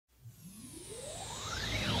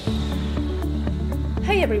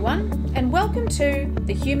Hey everyone, and welcome to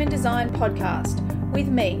the Human Design Podcast with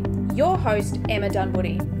me, your host, Emma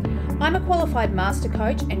Dunwoody. I'm a qualified master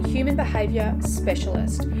coach and human behaviour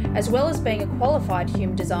specialist, as well as being a qualified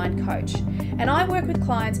human design coach. And I work with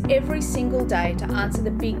clients every single day to answer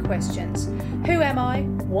the big questions. Who am I?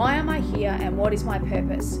 Why am I here? And what is my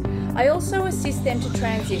purpose? I also assist them to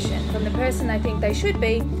transition from the person they think they should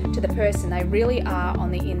be to the person they really are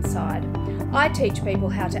on the inside. I teach people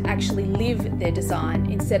how to actually live their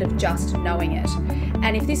design instead of just knowing it.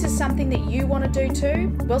 And if this is something that you want to do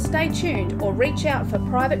too, well, stay tuned or reach out for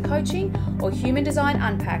private coaching or Human Design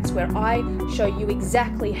Unpacks, where I show you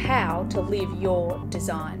exactly how to live your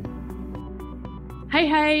design.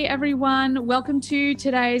 Hey everyone. Welcome to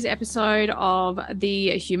today's episode of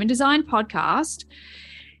the Human Design Podcast.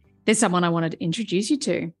 There's someone I wanted to introduce you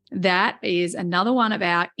to. That is another one of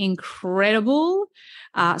our incredible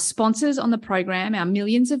sponsors on the program, our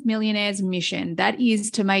Millions of Millionaires mission. That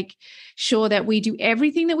is to make sure that we do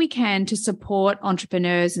everything that we can to support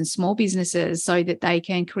entrepreneurs and small businesses so that they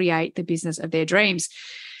can create the business of their dreams.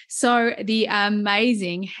 So the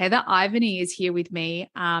amazing Heather Ivany is here with me.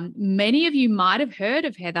 Many of you might have heard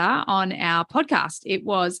of Heather on our podcast. It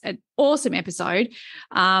was an awesome episode.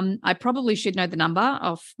 I probably should know the number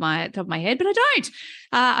off my top of my head, but I don't.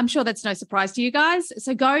 I'm sure that's no surprise to you guys.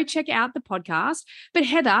 So go check out the podcast. But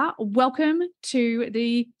Heather, welcome to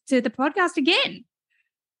the podcast again.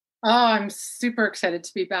 Oh, I'm super excited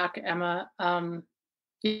to be back, Emma.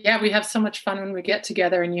 We have so much fun when we get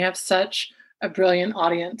together, and you have such a brilliant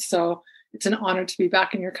audience. So it's an honor to be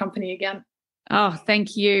back in your company again. Oh,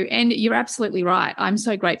 thank you. And you're absolutely right. I'm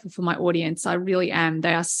so grateful for my audience. I really am.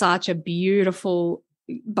 They are such a beautiful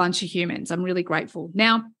bunch of humans. I'm really grateful.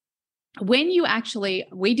 Now, when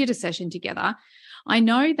we did a session together, I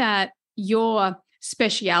know that your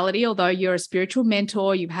speciality, although you're a spiritual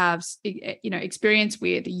mentor, you have, experience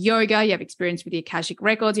with yoga, you have experience with the Akashic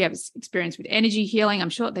records, you have experience with energy healing.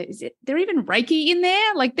 I'm sure there even Reiki in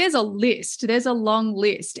there. Like there's a long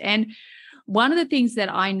list. And one of the things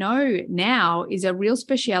that I know now is a real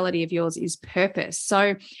speciality of yours is purpose.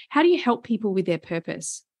 So how do you help people with their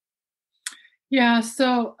purpose? Yeah.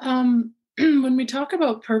 So, when we talk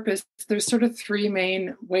about purpose, there's sort of three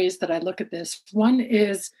main ways that I look at this. One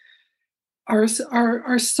is our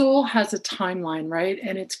soul has a timeline, right?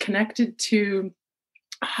 And it's connected to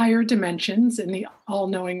higher dimensions in the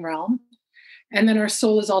all-knowing realm. And then our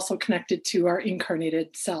soul is also connected to our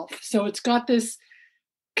incarnated self. So it's got this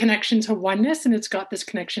connection to oneness, and it's got this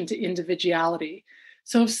connection to individuality.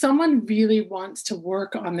 So if someone really wants to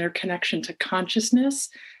work on their connection to consciousness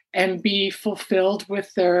and be fulfilled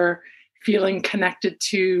with their feeling connected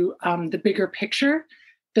to the bigger picture,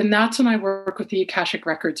 then that's when I work with the Akashic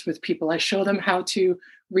records with people. I show them how to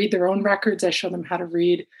read their own records. I show them how to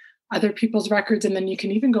read other people's records. And then you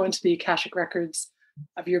can even go into the Akashic records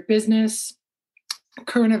of your business,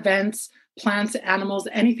 current events, plants, animals,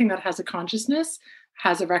 anything that has a consciousness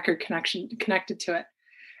has a record connected to it.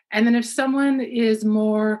 And then if someone is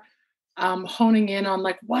more honing in on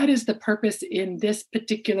like, what is the purpose in this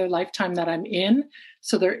particular lifetime that I'm in?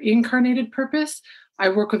 So their incarnated purpose, I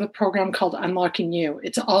work with a program called Unlocking You.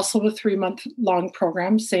 It's also a 3-month-long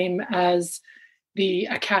program, same as the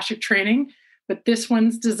Akashic training, but this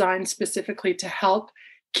one's designed specifically to help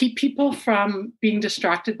keep people from being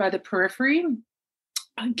distracted by the periphery,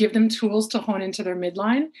 give them tools to hone into their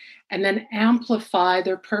midline, and then amplify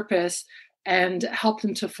their purpose and help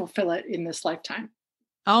them to fulfill it in this lifetime.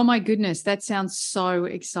 Oh my goodness, that sounds so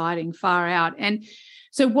exciting, far out. And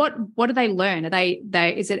so what do they learn?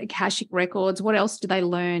 Is it Akashic records? What else do they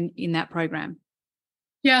learn in that program?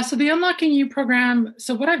 Yeah, so the Unlocking You program,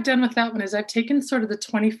 so what I've done with that one is I've taken sort of the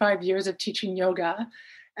 25 years of teaching yoga,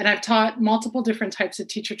 and I've taught multiple different types of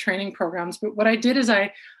teacher training programs. But what I did is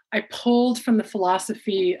I pulled from the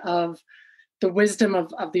philosophy of the wisdom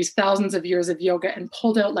of these thousands of years of yoga and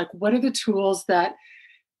pulled out like, what are the tools that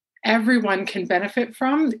everyone can benefit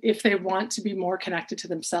from if they want to be more connected to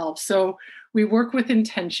themselves. So we work with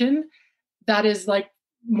intention that is like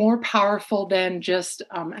more powerful than just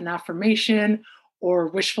an affirmation or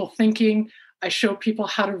wishful thinking. I show people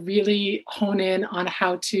how to really hone in on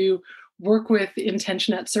how to work with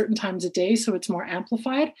intention at certain times of day so it's more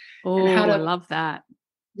amplified. Oh, I love that.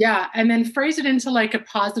 Yeah. And then phrase it into like a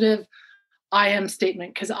positive I am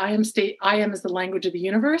statement, because I am is the language of the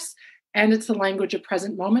universe. And it's the language of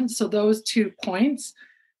present moment. So those 2 points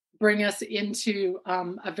bring us into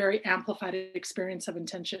a very amplified experience of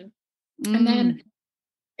intention. And then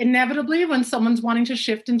inevitably, when someone's wanting to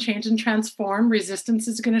shift and change and transform, resistance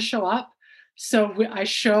is going to show up. So I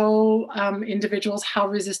show individuals how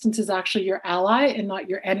resistance is actually your ally and not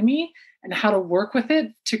your enemy, and how to work with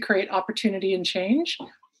it to create opportunity and change.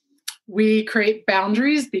 We create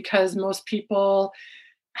boundaries because most people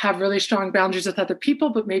have really strong boundaries with other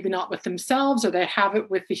people, but maybe not with themselves, or they have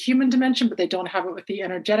it with the human dimension, but they don't have it with the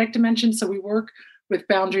energetic dimension. So we work with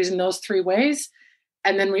boundaries in those three ways.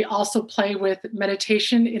 And then we also play with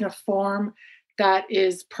meditation in a form that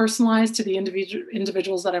is personalized to the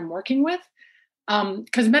individuals that I'm working with.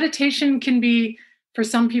 Because meditation can be, for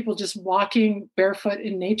some people, just walking barefoot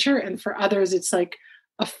in nature. And for others, it's like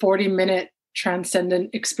a 40-minute transcendent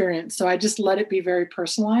experience. So I just let it be very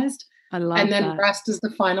personalized. I love and then that. Rest is the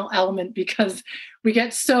final element, because we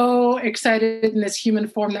get so excited in this human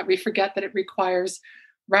form that we forget that it requires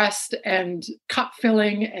rest and cup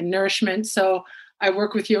filling and nourishment. So I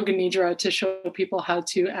work with Yoga Nidra to show people how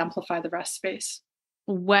to amplify the rest space.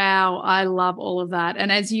 Wow, I love all of that.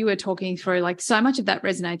 And as you were talking through, like, so much of that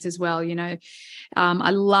resonates as well. I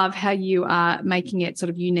love how you are making it sort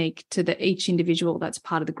of unique to each individual that's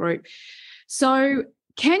part of the group. So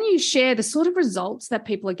can you share the sort of results that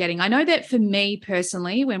people are getting? I know that for me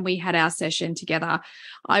personally, when we had our session together,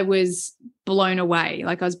 I was blown away.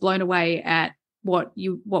 Like, I was blown away at what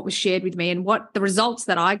was shared with me, and what the results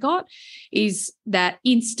that I got is that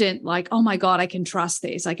instant, like, oh my God, I can trust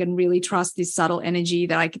this. I can really trust this subtle energy,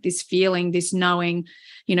 that I get this feeling, this knowing,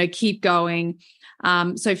 keep going.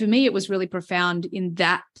 So for me, it was really profound in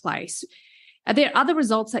that place. Are there other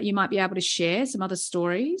results that you might be able to share, some other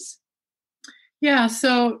stories? Yeah,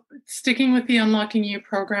 so sticking with the Unlocking You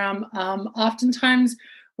program, oftentimes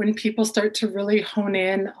when people start to really hone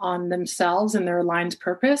in on themselves and their aligned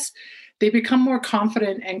purpose, they become more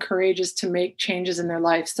confident and courageous to make changes in their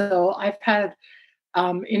life. So I've had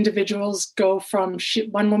individuals go from,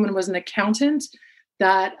 one woman was an accountant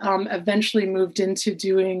that eventually moved into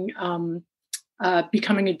doing,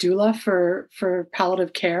 becoming a doula for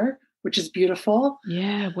palliative care, which is beautiful.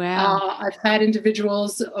 Yeah, wow. I've had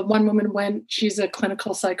individuals, one woman she's a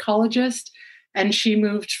clinical psychologist, and she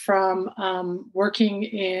moved from working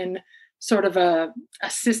in sort of a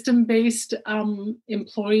system-based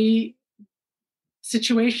employee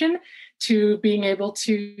situation to being able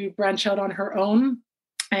to branch out on her own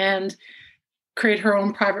and create her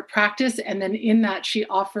own private practice. And then in that, she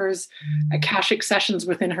offers Akashic sessions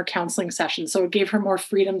within her counseling sessions. So it gave her more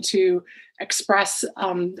freedom to express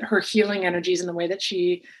her healing energies in the way that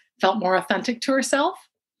she felt more authentic to herself.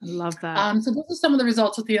 I love that. So those are some of the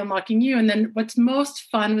results with the Unlocking You. And then what's most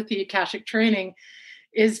fun with the Akashic training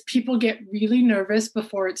is people get really nervous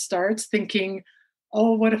before it starts, thinking,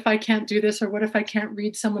 oh, what if I can't do this? Or what if I can't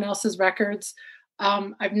read someone else's records?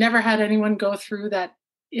 I've never had anyone go through that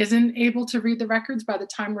isn't able to read the records by the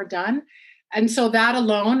time we're done. And so that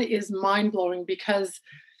alone is mind-blowing, because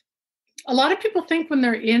a lot of people think when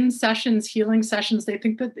they're in sessions, healing sessions, they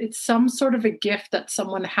think that it's some sort of a gift that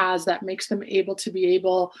someone has that makes them able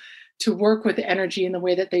to work with energy in the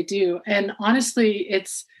way that they do. And honestly,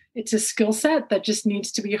 it's a skill set that just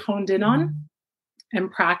needs to be honed in on and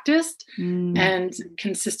practiced and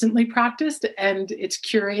consistently practiced. And it's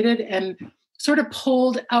curated and sort of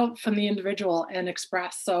pulled out from the individual and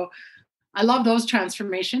expressed. So I love those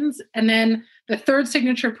transformations. And then the third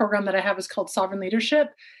signature program that I have is called Sovereign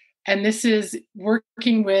Leadership. And this is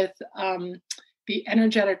working with the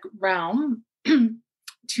energetic realm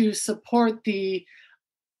to support the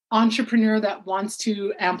entrepreneur that wants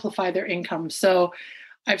to amplify their income. So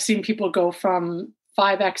I've seen people go from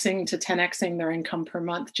 5xing to 10xing their income per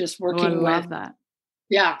month, just working with that.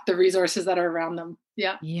 Yeah, the resources that are around them.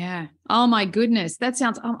 Yeah. Yeah. Oh my goodness. That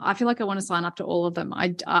sounds, I feel like I want to sign up to all of them.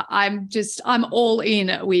 I'm all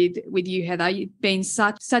in with you, Heather. You've been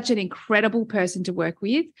such an incredible person to work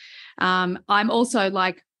with. I'm also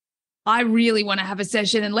like, I really want to have a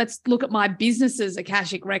session and let's look at my business's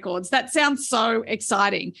Akashic records. That sounds so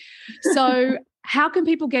exciting. So how can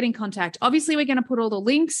people get in contact? Obviously, we're going to put all the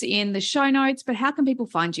links in the show notes, but how can people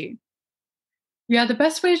find you? Yeah, the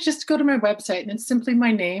best way is just to go to my website, and it's simply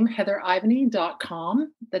my name,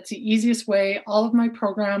 heatherivany.com. That's the easiest way. All of my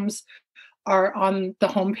programs are on the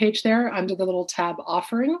homepage there under the little tab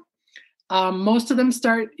offering. Most of them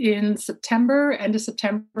start in September, end of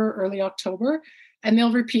September, early October, and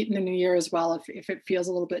they'll repeat in the new year as well if it feels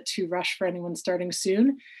a little bit too rushed for anyone starting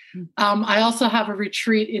soon. I also have a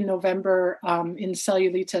retreat in November in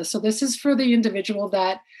Cellulita. So this is for the individual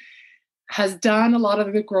that has done a lot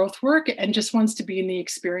of the growth work and just wants to be in the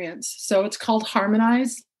experience. So it's called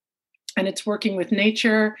Harmonize, and it's working with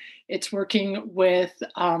nature. It's working with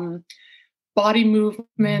body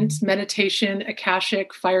movement, meditation,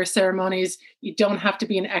 Akashic, fire ceremonies. You don't have to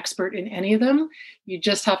be an expert in any of them. You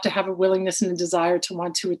just have to have a willingness and a desire to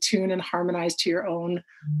want to attune and harmonize to your own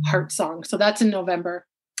heart song. So that's in November.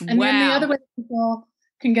 And then the other way people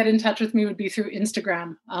can get in touch with me would be through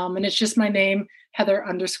Instagram. And it's just my name,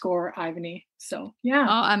 Heather_Ivany. So yeah.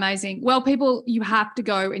 Oh, amazing. Well, people, you have to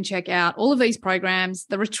go and check out all of these programs.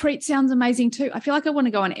 The retreat sounds amazing too. I feel like I want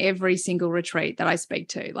to go on every single retreat that I speak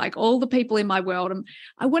to, like all the people in my world.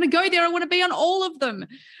 I want to go there. I want to be on all of them.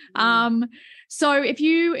 So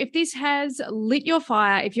if this has lit your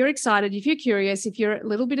fire, if you're excited, if you're curious, if you're a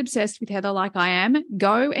little bit obsessed with Heather like I am,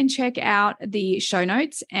 go and check out the show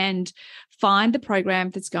notes and find the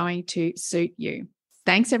program that's going to suit you.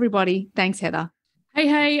 Thanks, everybody. Thanks, Heather.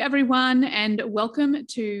 Hey, everyone, and welcome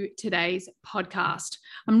to today's podcast.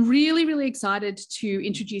 I'm really, really excited to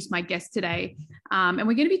introduce my guest today, and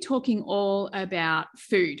we're going to be talking all about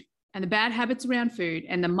food and the bad habits around food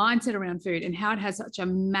and the mindset around food and how it has such a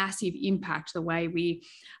massive impact, the way we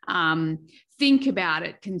think about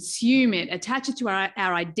it, consume it, attach it to our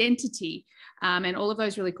identity, and all of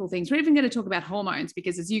those really cool things. We're even going to talk about hormones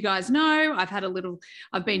because, as you guys know,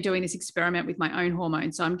 I've been doing this experiment with my own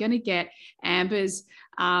hormones. So I'm going to get Amber's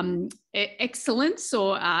excellence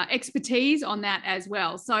or expertise on that as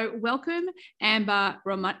well. So welcome, Amber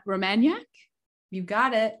Romaniuk. You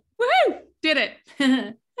got it. Woohoo! Did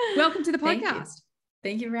it. Welcome to the podcast.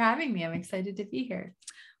 Thank you for having me. I'm excited to be here.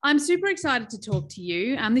 I'm super excited to talk to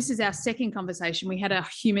you. This is our second conversation. We had a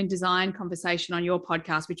human design conversation on your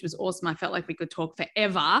podcast, which was awesome. I felt like we could talk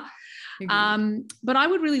forever. But I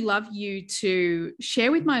would really love you to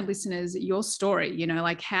share with my listeners your story,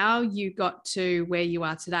 like how you got to where you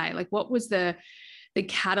are today. Like, what was the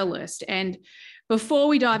catalyst? And before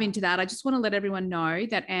we dive into that, I just want to let everyone know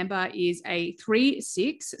that Amber is a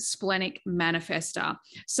 3/6 Splenic Manifestor.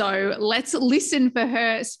 So let's listen for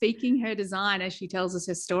her speaking her design as she tells us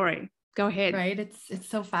her story. Go ahead. Right. It's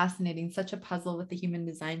so fascinating. Such a puzzle with the human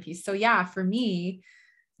design piece. So yeah, for me,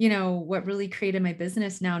 what really created my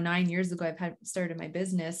business now 9 years ago, I've started my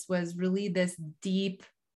business, was really this deep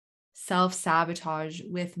self-sabotage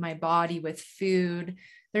with my body, with food.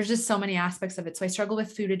 There's just so many aspects of it. So I struggle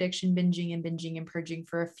with food addiction, binging and purging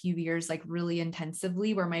for a few years, like really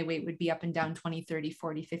intensively, where my weight would be up and down 20, 30,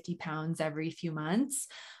 40, 50 pounds every few months.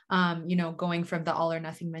 Going from the all or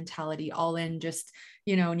nothing mentality, all in, just,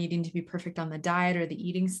 needing to be perfect on the diet or the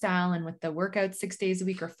eating style. And with the workout 6 days a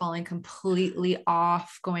week, or falling completely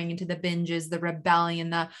off, going into the binges, the rebellion,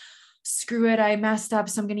 the screw it, I messed up,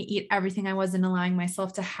 so I'm going to eat everything I wasn't allowing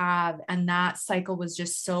myself to have. And that cycle was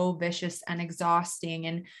just so vicious and exhausting.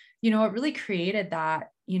 And, what really created that,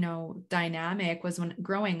 dynamic was when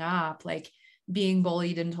growing up, like being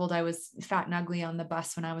bullied and told I was fat and ugly on the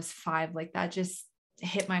bus when I was 5, like that just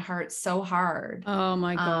hit my heart so hard. Oh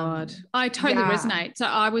my God. I totally resonate. So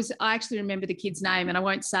I actually remember the kid's name, and I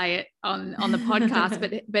won't say it on the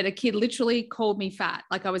podcast, but a kid literally called me fat.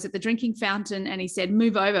 Like I was at the drinking fountain and he said,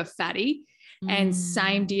 "Move over, fatty." And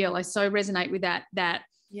same deal. I so resonate with that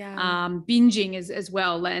binging as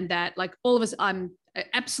well. And that, like, all of us, I'm an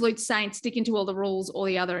absolute saint, sticking to all the rules, or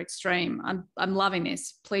the other extreme. I'm loving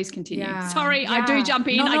this. Please continue. Sorry, I do jump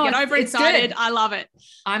in. I get overexcited. I love it.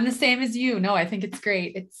 I'm the same as you. No, I think it's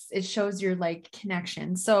great. It shows your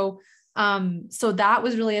connection. So that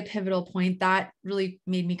was really a pivotal point that really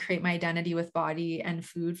made me create my identity with body and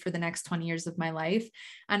food for the next 20 years of my life.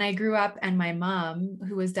 And I grew up, and my mom,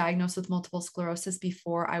 who was diagnosed with multiple sclerosis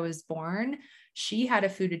before I was born, she had a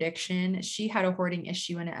food addiction. She had a hoarding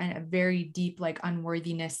issue and a very deep,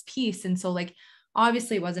 unworthiness piece. And so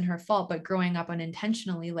obviously it wasn't her fault, but growing up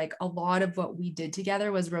unintentionally, a lot of what we did together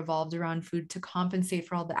was revolved around food to compensate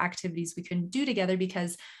for all the activities we couldn't do together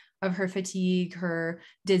because of her fatigue, her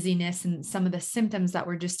dizziness, and some of the symptoms that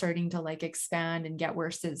were just starting to expand and get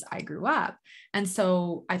worse as I grew up. And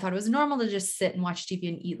so I thought it was normal to just sit and watch TV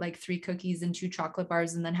and eat 3 cookies and 2 chocolate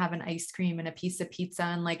bars and then have an ice cream and a piece of pizza.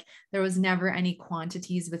 And there was never any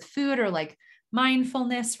quantities with food or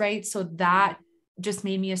mindfulness, right? So that just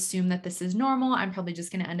made me assume that this is normal. I'm probably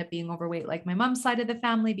just going to end up being overweight like my mom's side of the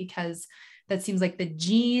family, because that seems like the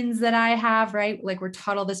genes that I have, right? We're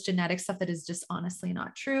taught all this genetic stuff that is just honestly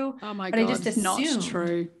not true. Oh my God, I just assume, not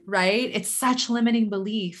true. Right? It's such limiting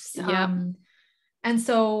beliefs. Yeah. And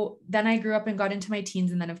so then I grew up and got into my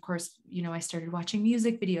teens. And then of course, you know, I started watching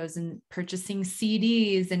music videos and purchasing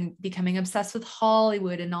CDs and becoming obsessed with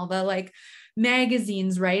Hollywood and all the like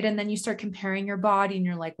magazines. Right. And then you start comparing your body and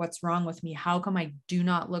you're like, what's wrong with me? How come I do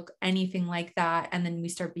not look anything like that? And then we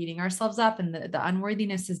start beating ourselves up and the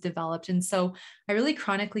unworthiness is developed. And so I really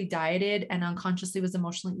chronically dieted and unconsciously was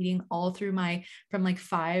emotionally eating all through from like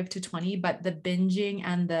 5 to 20, but the binging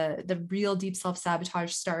and the real deep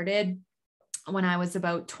self-sabotage started when I was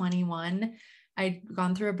about 21. I'd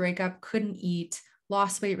gone through a breakup, couldn't eat,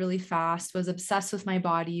 lost weight really fast, was obsessed with my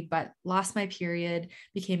body, but lost my period,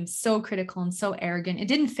 became so critical and so arrogant. It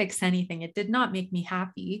didn't fix anything. It did not make me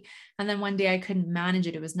happy. And then one day I couldn't manage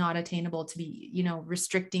it. It was not attainable to be, you know,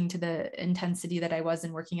 restricting to the intensity that I was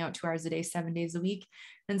and working out 2 hours a day, 7 days a week.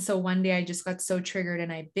 And so one day I just got so triggered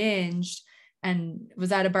and I binged and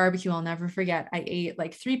was at a barbecue. I'll never forget. I ate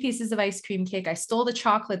like 3 pieces of ice cream cake. I stole the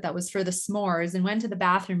chocolate that was for the s'mores and went to the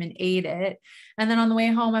bathroom and ate it. And then on the way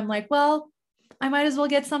home, I'm like, well, I might as well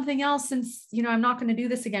get something else since, you know, I'm not going to do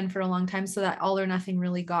this again for a long time. So that all or nothing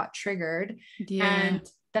really got triggered. Yeah. And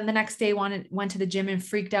then the next day went to the gym and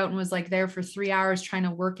freaked out and was like there for 3 hours trying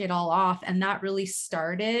to work it all off. And that really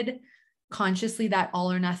started consciously that all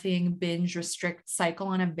or nothing binge restrict cycle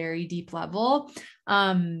on a very deep level.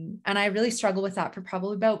 And I really struggled with that for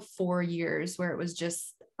probably about 4 years, where it was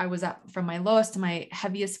just, I was up from my lowest to my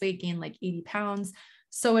heaviest weight, gained like 80 pounds,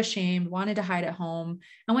 so ashamed, wanted to hide at home.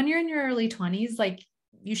 And when you're in your early 20s, like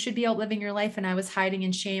you should be out living your life. And I was hiding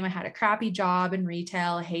in shame. I had a crappy job in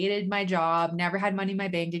retail, hated my job, never had money in my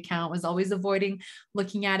bank account, was always avoiding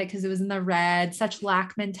looking at it because it was in the red, such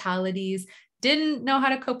lack mentalities. Didn't know how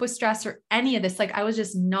to cope with stress or any of this. Like I was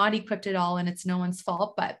just not equipped at all, and it's no one's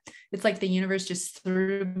fault, but it's like the universe just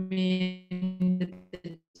threw me into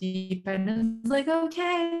the deep end and was like,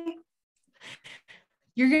 okay,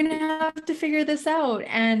 you're going to have to figure this out.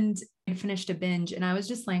 And I finished a binge and I was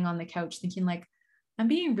just laying on the couch thinking like, I'm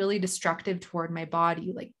being really destructive toward my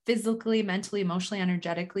body, like physically, mentally, emotionally,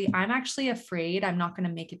 energetically. I'm actually afraid I'm not going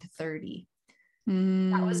to make it to 30.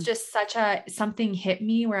 That was just something hit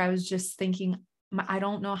me where I was just thinking, I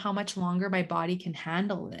don't know how much longer my body can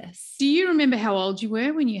handle this. Do you remember how old you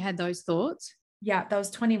were when you had those thoughts? Yeah, that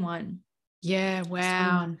was 21. Yeah.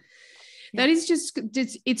 Wow. 21. That is just,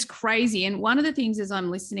 it's crazy. And one of the things as I'm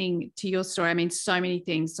listening to your story, I mean, so many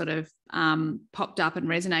things sort of popped up and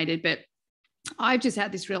resonated, but I've just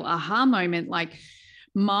had this real aha moment, like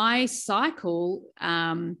my cycle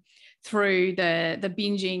through the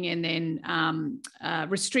binging and then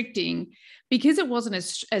restricting, because it wasn't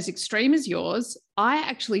as extreme as yours. I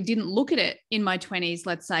actually didn't look at it in my 20s,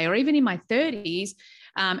 let's say, or even in my 30s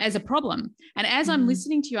as a problem. And as I'm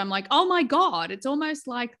listening to you, I'm like, oh my God, it's almost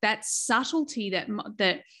like that subtlety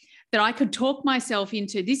that I could talk myself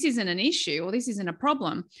into, this isn't an issue or this isn't a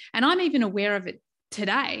problem. And I'm even aware of it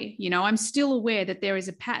today. You know, I'm still aware that there is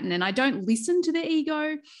a pattern, and I don't listen to the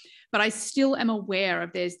ego, but I still am aware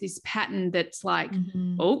of there's this pattern that's like,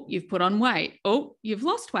 oh, you've put on weight. Oh, you've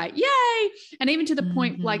lost weight. Yay. And even to the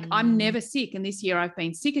point, like I'm never sick. And this year I've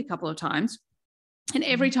been sick a couple of times. And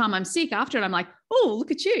every time I'm sick after it, I'm like, oh,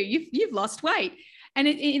 look at you. You've lost weight. And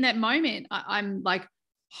in that moment, I'm like,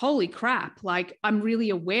 holy crap. Like I'm really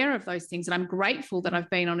aware of those things. And I'm grateful that I've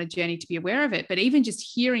been on a journey to be aware of it. But even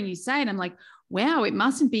just hearing you say it, I'm like, wow, it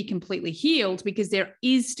mustn't be completely healed, because there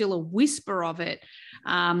is still a whisper of it.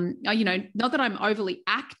 You know, not that I'm overly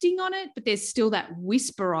acting on it, but there's still that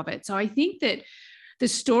whisper of it. So I think that the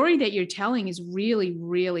story that you're telling is really,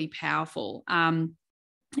 really powerful.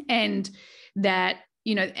 And that,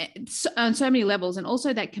 you know, on so many levels, and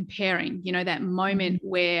also that comparing, you know, that moment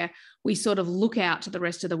where we sort of look out to the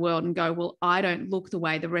rest of the world and go, well, I don't look the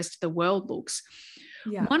way the rest of the world looks.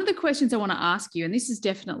 Yeah. One of the questions I want to ask you, and this is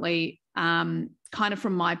definitely kind of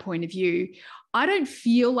from my point of view, I don't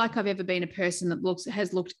feel like I've ever been a person that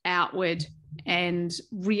has looked outward and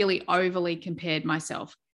really overly compared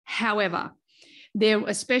myself. However, there,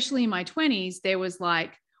 especially in my 20s, there was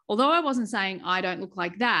like, although I wasn't saying I don't look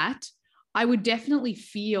like that, I would definitely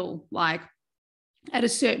feel like at a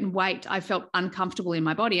certain weight, I felt uncomfortable in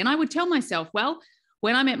my body. And I would tell myself, well,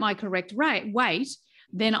 when I'm at my correct weight,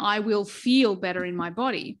 then I will feel better in my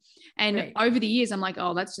body. And over the years, I'm like,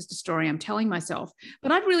 oh, that's just a story I'm telling myself.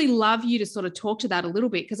 But I'd really love you to sort of talk to that a little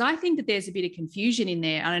bit, because I think that there's a bit of confusion in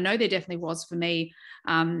there. And I know there definitely was for me,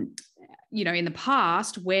 you know, in the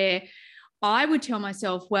past, where I would tell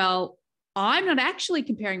myself, well, I'm not actually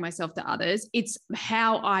comparing myself to others. It's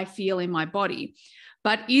how I feel in my body.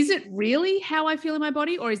 But is it really how I feel in my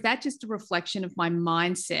body, or is that just a reflection of my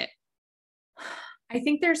mindset? I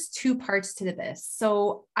think there's two parts to this.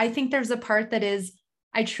 So I think there's a part that is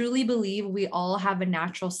I truly believe we all have a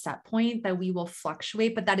natural set point that we will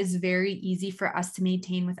fluctuate, but that is very easy for us to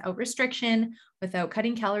maintain without restriction, without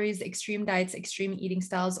cutting calories, extreme diets, extreme eating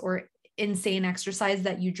styles, or insane exercise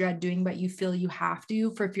that you dread doing, but you feel you have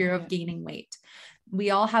to for fear of gaining weight.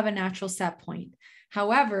 We all have a natural set point.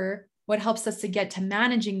 However, what helps us to get to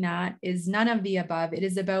managing that is none of the above. It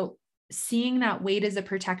is about seeing that weight as a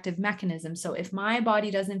protective mechanism. So if my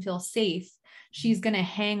body doesn't feel safe, she's going to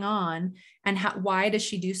hang on. And why does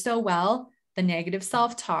she do so? Well, the negative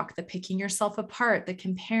self-talk, the picking yourself apart, the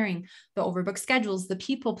comparing, the overbooked schedules, the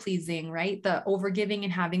people pleasing, right? The overgiving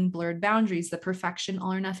and having blurred boundaries, the perfection,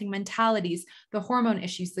 all or nothing mentalities, the hormone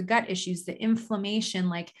issues, the gut issues, the inflammation,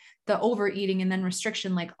 like the overeating and then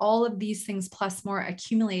restriction, like all of these things plus more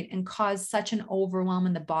accumulate and cause such an overwhelm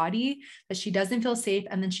in the body that she doesn't feel safe.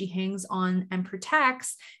 And then she hangs on and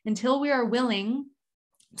protects until we are willing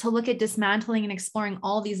to look at dismantling and exploring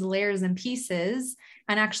all these layers and pieces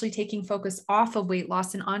and actually taking focus off of weight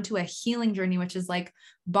loss and onto a healing journey, which is like,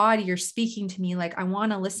 body, you're speaking to me. Like, I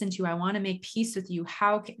want to listen to you. I want to make peace with you.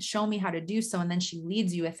 Show me how to do so. And then she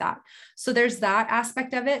leads you with that. So there's that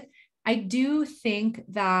aspect of it. I do think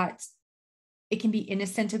that it can be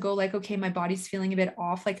innocent to go like, okay, my body's feeling a bit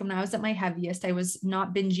off. Like when I was at my heaviest, I was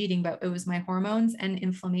not binge eating, but it was my hormones and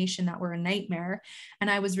inflammation that were a nightmare. And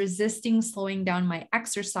I was resisting slowing down my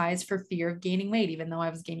exercise for fear of gaining weight, even though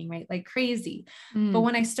I was gaining weight like crazy. But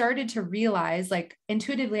when I started to realize, like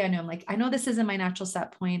intuitively, I know this isn't my natural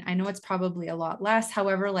set point. I know it's probably a lot less.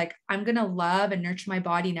 However, like I'm going to love and nurture my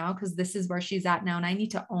body now because this is where she's at now. And I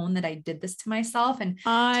need to own that I did this to myself and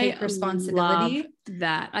take responsibility. Love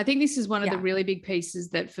that. I think this is one of the really big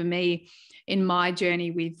pieces that for me in my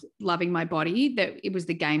journey with loving my body, that it was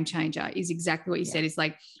the game changer, is exactly what you said. It's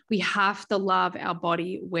like, we have to love our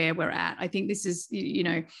body where we're at. I think this is, you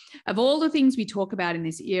know, of all the things we talk about in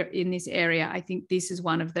this area, I think this is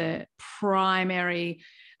one of the primary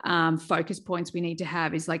focus points we need to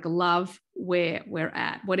have, is like love where we're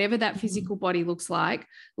at, whatever that physical body looks like,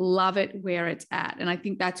 love it where it's at. And I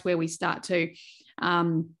think that's where we start to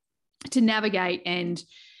navigate and,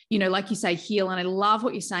 you know, like you say, heal. And I love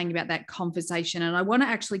what you're saying about that conversation. And I want to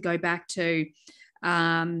actually go back to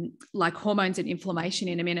like hormones and inflammation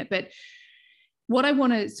in a minute. But what I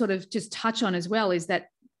want to sort of just touch on as well is that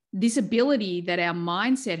this ability that our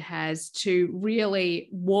mindset has to really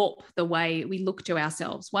warp the way we look to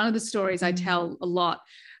ourselves. One of the stories I tell a lot,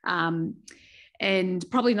 and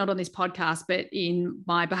probably not on this podcast, but in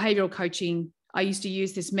my behavioral coaching, I used to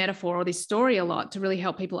use this metaphor or this story a lot to really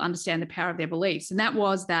help people understand the power of their beliefs. And that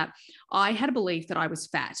was that I had a belief that I was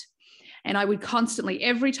fat. And I would constantly,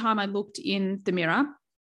 every time I looked in the mirror,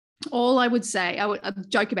 all I would say, I'd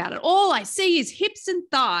joke about it, all I see is hips and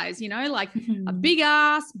thighs, you know, like a big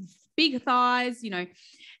ass, big thighs, you know.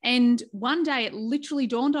 And one day it literally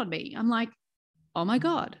dawned on me. I'm like, oh my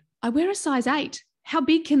God, I wear a size 8. How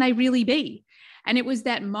big can they really be? And it was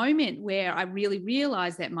that moment where I really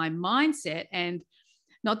realized that my mindset, and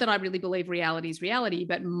not that I really believe reality is reality,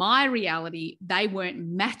 but my reality, they weren't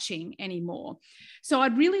matching anymore. So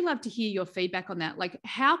I'd really love to hear your feedback on that. Like,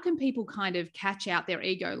 how can people kind of catch out their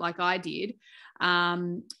ego like I did,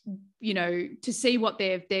 you know, to see what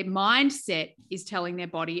their mindset is telling their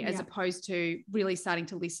body as opposed to really starting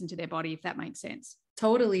to listen to their body, if that makes sense.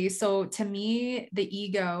 Totally. So to me, the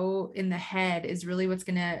ego in the head is really what's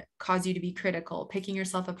going to cause you to be critical, picking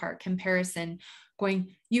yourself apart, comparison,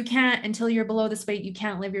 going, you can't, until you're below this weight, you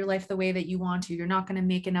can't live your life the way that you want to. You're not going to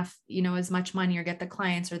make enough, you know, as much money or get the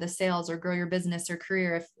clients or the sales or grow your business or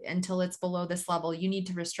career until it's below this level. You need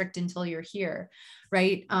to restrict until you're here.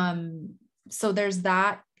 Right. So there's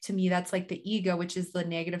that. To me, that's like the ego, which is the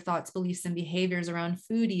negative thoughts, beliefs, and behaviors around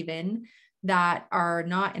food, even that are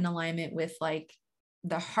not in alignment with like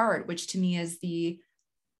the heart, which to me is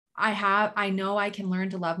I know I can learn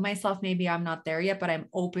to love myself. Maybe I'm not there yet, but I'm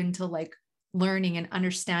open to like learning and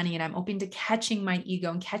understanding it. I'm open to catching my ego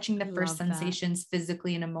and catching the first sensations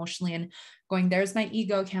physically and emotionally and going, there's my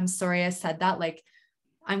ego. Okay, I'm sorry I said that. Like,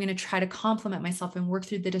 I'm going to try to compliment myself and work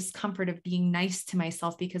through the discomfort of being nice to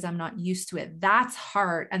myself because I'm not used to it. That's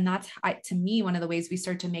hard. And that's, to me, one of the ways we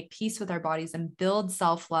start to make peace with our bodies and build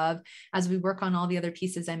self-love as we work on all the other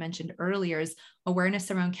pieces I mentioned earlier, is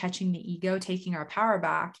awareness around catching the ego, taking our power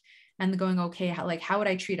back and going, okay, how would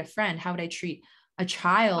I treat a friend? How would I treat a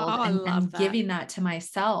child? And giving that to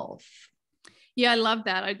myself. Yeah, I love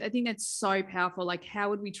that. I think that's so powerful. Like,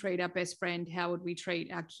 how would we treat our best friend? How would we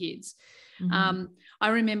treat our kids? I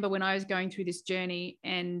remember when I was going through this journey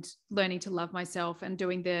and learning to love myself and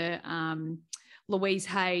doing the Louise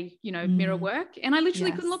Hay, you know, mirror work. And I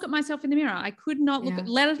literally couldn't look at myself in the mirror. I could not look at,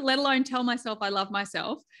 let alone tell myself I love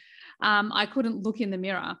myself. I couldn't look in the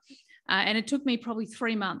mirror. And it took me probably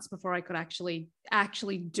 3 months before I could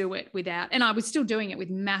actually do it without, and I was still doing it with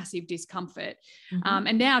massive discomfort.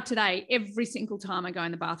 And now today, every single time I go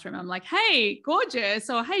in the bathroom, I'm like, hey, gorgeous,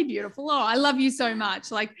 or hey, beautiful, or I love you so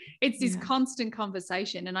much. Like, it's this constant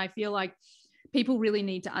conversation. And I feel like people really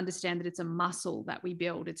need to understand that it's a muscle that we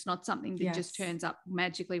build. It's not something that just turns up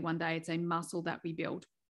magically one day. It's a muscle that we build.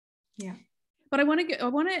 Yeah. But I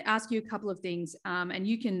want to ask you a couple of things, and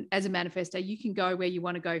you can, as a manifestor, you can go where you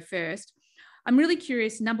want to go first. I'm really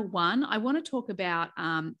curious. Number one, I want to talk about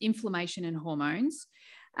inflammation and hormones,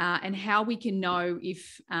 and how we can know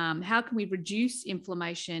how can we reduce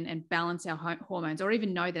inflammation and balance our hormones, or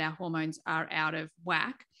even know that our hormones are out of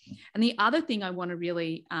whack. And the other thing I want to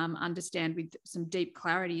really understand with some deep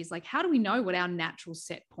clarity is, like, how do we know what our natural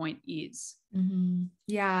set point is?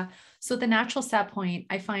 Yeah. So the natural set point,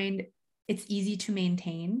 I find it's easy to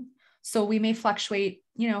maintain. So we may fluctuate,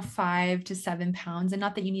 5 to 7 pounds, and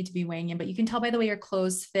not that you need to be weighing in, but you can tell by the way your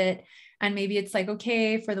clothes fit. And maybe it's like,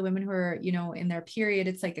 okay, for the women who are, in their period,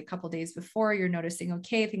 it's like a couple of days before you're noticing,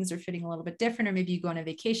 okay, things are fitting a little bit different, or maybe you go on a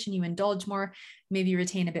vacation, you indulge more, maybe you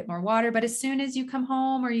retain a bit more water. But as soon as you come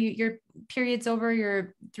home, or your period's over,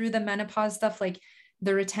 you're through the menopause stuff, like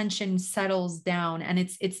the retention settles down, and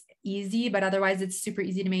it's easy, but otherwise it's super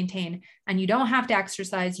easy to maintain. And you don't have to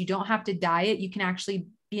exercise. You don't have to diet. You can actually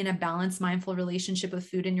be in a balanced, mindful relationship with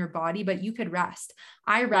food in your body, but you could rest.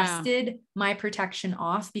 I rested my protection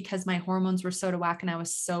off because my hormones were so out of whack and I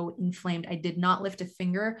was so inflamed. I did not lift a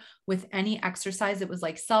finger with any exercise. It was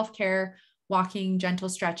like self-care, walking, gentle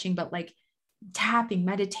stretching, but like tapping,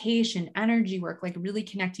 meditation, energy work, like really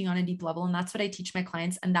connecting on a deep level. And that's what I teach my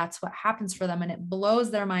clients. And that's what happens for them. And it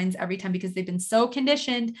blows their minds every time because they've been so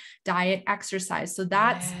conditioned, diet, exercise. So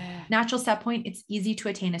that's natural set point. It's easy to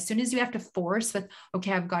attain. As soon as you have to force with,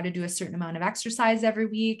 okay, I've got to do a certain amount of exercise every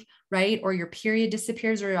week, right? Or your period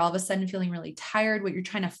disappears, or you're all of a sudden feeling really tired, what you're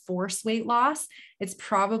trying to force weight loss, it's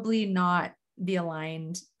probably not the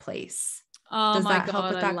aligned place. Oh, does my that God, help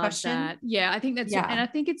with that I love question? that. Yeah, I think that's, and I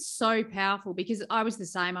think it's so powerful because I was the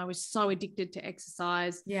same. I was so addicted to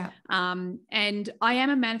exercise. Yeah. And I am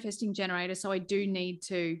a manifesting generator, so I do need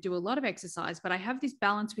to do a lot of exercise, but I have this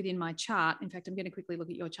balance within my chart. In fact, I'm going to quickly look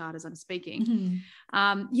at your chart as I'm speaking.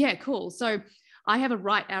 Yeah, cool. So I have a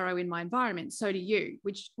right arrow in my environment. So do you,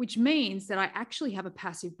 which means that I actually have a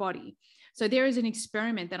passive body. So there is an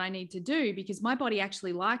experiment that I need to do because my body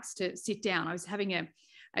actually likes to sit down. I was having a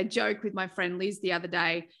joke with my friend Liz the other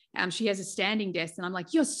day. She has a standing desk and I'm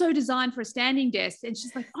like, you're so designed for a standing desk. And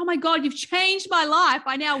she's like, oh my God, you've changed my life.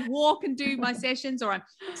 I now walk and do my sessions, or I'm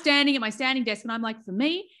standing at my standing desk. And I'm like, for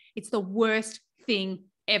me, it's the worst thing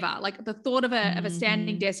ever. Like the thought of a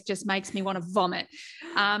standing desk just makes me want to vomit.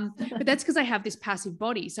 But that's because I have this passive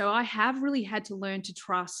body. So I have really had to learn to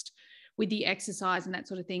trust with the exercise and that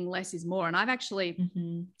sort of thing. Less is more. And I've actually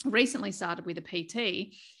recently started with a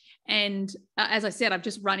PT. And as I said, I've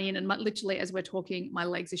just run in and literally as we're talking, my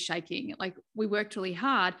legs are shaking. Like we worked really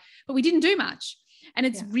hard, but we didn't do much. And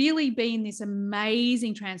it's really been this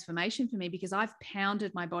amazing transformation for me because I've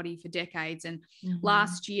pounded my body for decades. And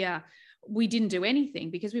last year we didn't do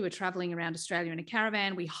anything because we were traveling around Australia in a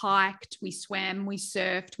caravan. We hiked, we swam, we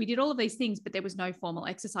surfed, we did all of these things, but there was no formal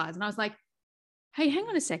exercise. And I was like, hey, hang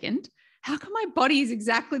on a second. How come my body is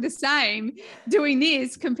exactly the same doing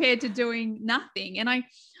this compared to doing nothing? And I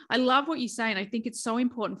love what you say. And I think it's so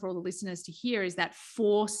important for all the listeners to hear is that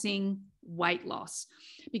forcing weight loss,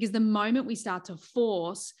 because the moment we start to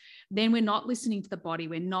force, then we're not listening to the body.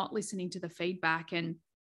 We're not listening to the feedback. And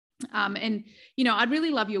I'd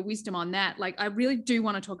really love your wisdom on that. Like, I really do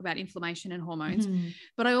want to talk about inflammation and hormones,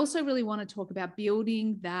 but I also really want to talk about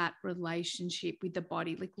building that relationship with the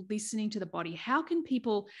body, like listening to the body. How can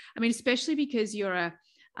people, especially because you're a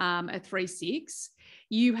 3/6,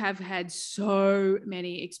 you have had so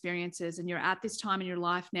many experiences and you're at this time in your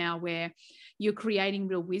life now where you're creating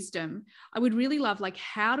real wisdom. I would really love, like,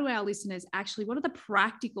 how do our listeners actually, what are the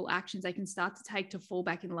practical actions they can start to take to fall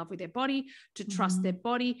back in love with their body, to trust their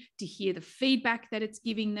body, to hear the feedback that it's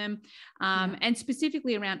giving them, and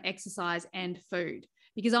specifically around exercise and food?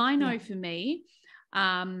 Because I know for me,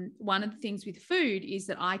 one of the things with food is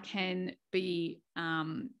that I can be,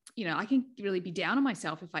 I can really be down on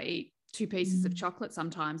myself if I eat 2 pieces of chocolate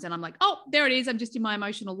sometimes. And I'm like, oh, there it is. I'm just in my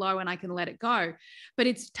emotional low and I can let it go. But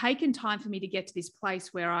it's taken time for me to get to this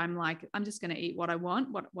place where I'm like, I'm just going to eat what I want,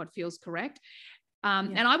 what feels correct.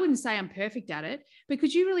 And I wouldn't say I'm perfect at it, but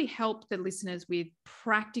could you really help the listeners with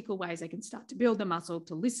practical ways they can start to build the muscle,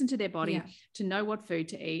 to listen to their body, to know what food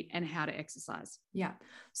to eat and how to exercise? Yeah.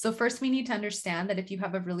 So first we need to understand that if you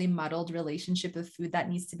have a really muddled relationship with food, that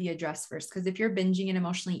needs to be addressed first. Because if you're binging and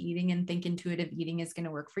emotionally eating and think intuitive eating is going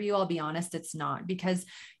to work for you, I'll be honest, it's not, because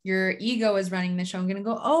your ego is running the show and going to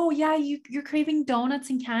go, oh yeah, you're craving donuts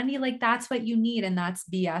and candy. Like that's what you need. And that's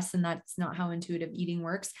BS. And that's not how intuitive eating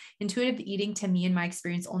works. Intuitive eating, to me, in my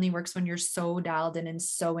experience, only works when you're so dialed in and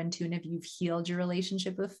so in tune if you've healed your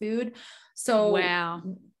relationship with food. So wow.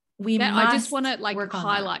 I just want to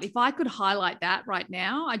highlight, if I could highlight that right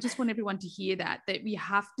now, I just want everyone to hear that we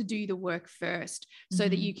have to do the work first so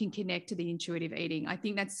that you can connect to the intuitive eating. I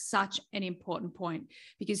think that's such an important point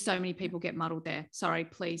because so many people get muddled there. Sorry,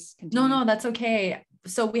 please continue. No, that's okay.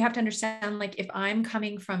 So we have to understand, like, if I'm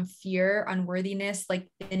coming from fear, unworthiness, like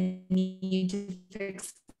the need to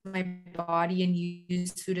fix my body and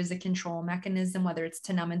use food as a control mechanism, whether it's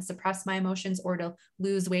to numb and suppress my emotions or to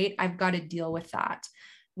lose weight, I've got to deal with that.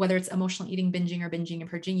 Whether it's emotional eating, binging, or binging and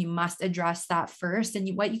purging, you must address that first.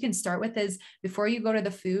 And what you can start with is, before you go to the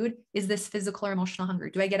food, is this physical or emotional hunger?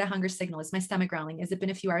 Do I get a hunger signal? Is my stomach growling? Has it been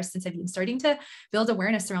a few hours since I've eaten? Starting to build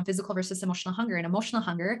awareness around physical versus emotional hunger. And emotional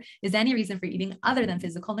hunger is any reason for eating other than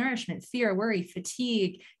physical nourishment: fear, worry,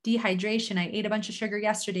 fatigue, dehydration. I ate a bunch of sugar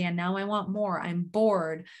yesterday and now I want more. I'm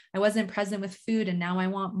bored. I wasn't present with food and now I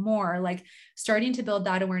want more. Like, starting to build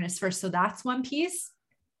that awareness first. So that's one piece.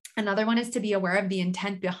 Another one is to be aware of the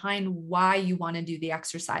intent behind why you want to do the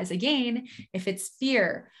exercise. Again, if it's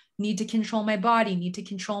fear, need to control my body, need to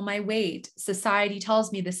control my weight, society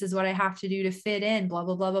tells me this is what I have to do to fit in, blah,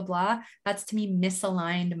 blah, blah, blah, blah. That's, to me,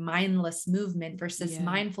 misaligned, mindless movement versus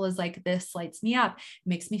mindful is like, this lights me up, it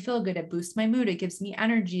makes me feel good, it boosts my mood, it gives me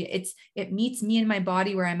energy. It meets me and my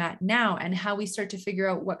body where I'm at now. And how we start to figure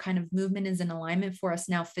out what kind of movement is in alignment for us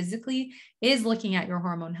now physically is looking at your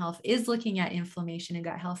hormone health, is looking at inflammation and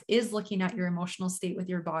gut health, is looking at your emotional state with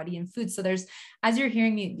your body and food. So there's, as you're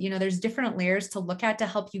hearing me, there's different layers to look at to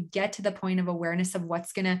help you get to the point of awareness of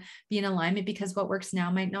what's going to be in alignment, because what works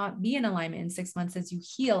now might not be in alignment in 6 months as you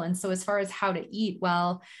heal. And so as far as how to eat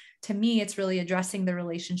well, to me, it's really addressing the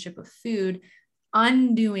relationship with food,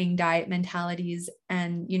 undoing diet mentalities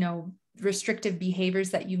and, restrictive behaviors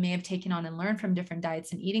that you may have taken on and learned from different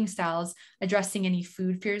diets and eating styles, addressing any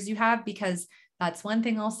food fears you have, because that's one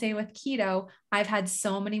thing I'll say with keto. I've had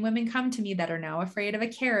so many women come to me that are now afraid of a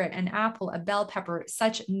carrot, an apple, a bell pepper,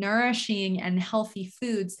 such nourishing and healthy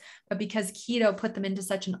foods. But because keto put them into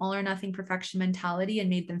such an all or nothing perfection mentality and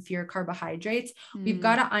made them fear carbohydrates, we've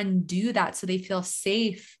got to undo that so they feel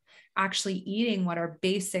safe actually eating what are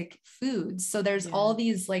basic foods. So there's all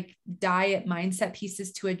these like diet mindset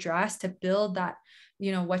pieces to address to build that,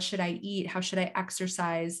 what should I eat? How should I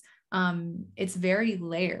exercise? It's very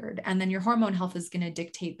layered. And then your hormone health is going to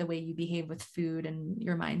dictate the way you behave with food and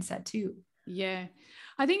your mindset too. Yeah.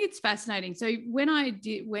 I think it's fascinating. So when I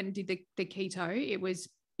did the keto, it was,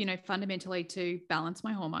 fundamentally to balance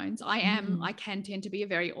my hormones. I can tend to be a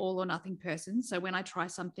very all or nothing person. So when I try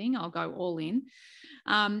something, I'll go all in.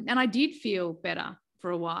 And I did feel better for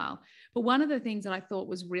a while. But one of the things that I thought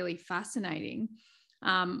was really fascinating,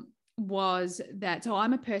 was that, so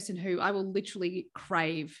I'm a person who I will literally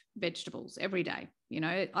crave vegetables every day.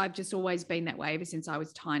 I've just always been that way ever since I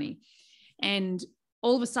was tiny. And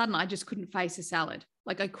all of a sudden I just couldn't face a salad.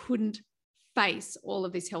 Like, I couldn't face all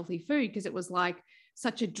of this healthy food because it was like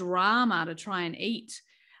such a drama to try and eat.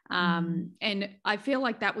 And I feel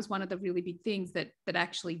like that was one of the really big things that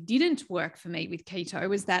actually didn't work for me with keto,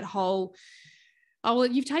 was that whole, oh, well,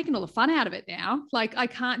 you've taken all the fun out of it now. Like, I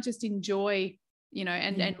can't just enjoy,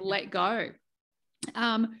 and let go.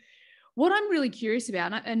 What I'm really curious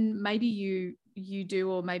about, and maybe you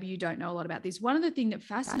do, or maybe you don't know a lot about this. One of the things that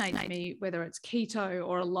fascinates me, whether it's keto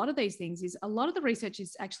or a lot of these things, is a lot of the research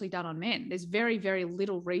is actually done on men. There's very, very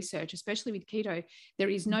little research, especially with keto. There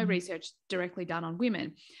is no research directly done on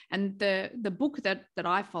women. And the book that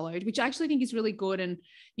I followed, which I actually think is really good. And,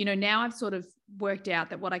 now I've sort of worked out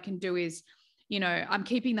that what I can do is, I'm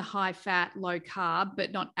keeping the high fat, low carb,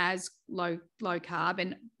 but not as low carb.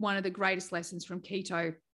 And one of the greatest lessons from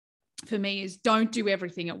keto for me is don't do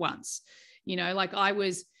everything at once. Like, I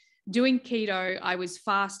was doing keto, I was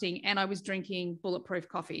fasting, and I was drinking bulletproof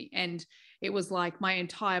coffee. And it was like my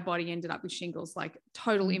entire body ended up with shingles, like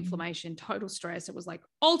total inflammation, total stress. It was like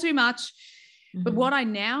all too much. But what I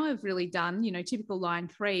now have really done, typical line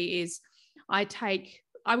 3 is I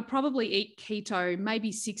would probably eat keto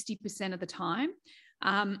maybe 60% of the time.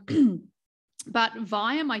 But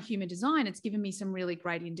via my human design, it's given me some really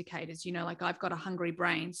great indicators, like I've got a hungry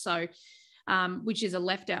brain. So which is a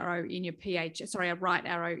left arrow in your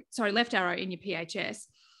left arrow in your PHS.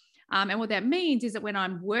 And what that means is that when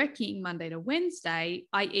I'm working Monday to Wednesday,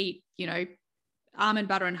 I eat, almond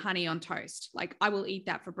butter and honey on toast. Like I will eat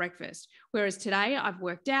that for breakfast. Whereas today I've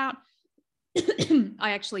worked out.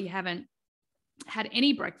 I actually haven't had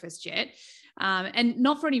any breakfast yet. And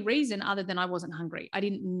not for any reason other than I wasn't hungry. I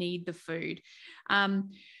didn't need the food.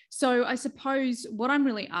 So I suppose what I'm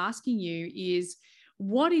really asking you is,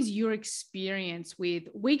 what is your experience with,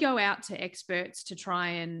 we go out to experts to try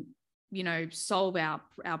and, solve our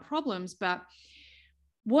problems, but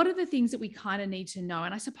what are the things that we kind of need to know?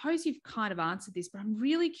 And I suppose you've kind of answered this, but I'm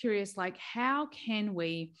really curious, like, how can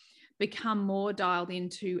we become more dialed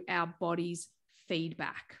into our body's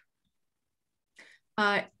feedback?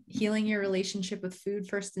 Healing your relationship with food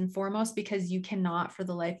first and foremost, because you cannot for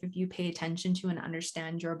the life of you pay attention to and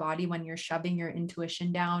understand your body when you're shoving your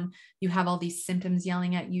intuition down. You have all these symptoms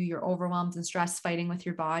yelling at you, you're overwhelmed and stressed, fighting with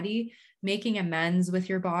your body. Making amends with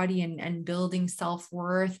your body and building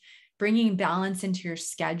self-worth, bringing balance into your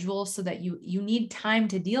schedule so that you need time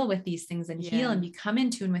to deal with these things and heal and become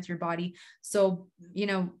in tune with your body. So,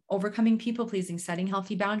 overcoming people pleasing, setting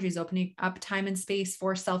healthy boundaries, opening up time and space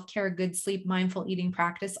for self-care, good sleep, mindful eating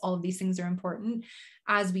practice. All of these things are important.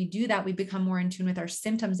 As we do that, we become more in tune with our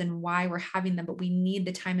symptoms and why we're having them, but we need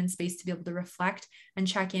the time and space to be able to reflect and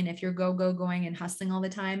check in. If you're going and hustling all the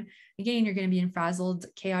time, again, you're going to be in frazzled,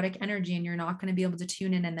 chaotic energy, and you're not going to be able to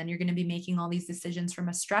tune in. And then you're going to be making all these decisions from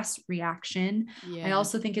a stress reaction. Yeah. I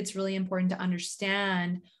also think it's really important to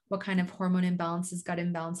understand what kind of hormone imbalances, gut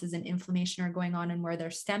imbalances, and inflammation are going on and where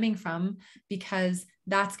they're stemming from, because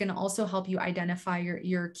that's going to also help you identify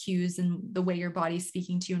your cues and the way your body's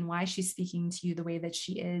speaking to you and why she's speaking to you the way that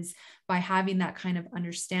she is, by having that kind of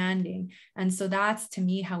understanding. And so that's, to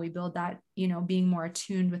me, how we build that, being more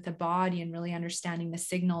attuned with the body and really understanding the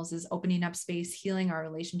signals, is opening up space, healing our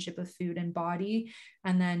relationship with food and body,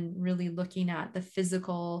 and then really looking at the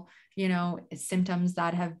physical, symptoms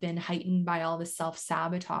that have been heightened by all the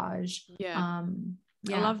self-sabotage. Yeah.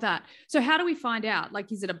 I love that. So how do we find out?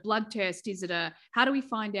 Like, is it a blood test? How do we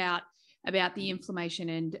find out about the inflammation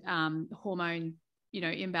and hormone,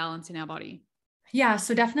 imbalance in our body? Yeah.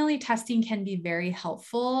 So definitely testing can be very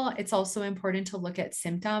helpful. It's also important to look at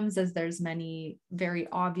symptoms, as there's many very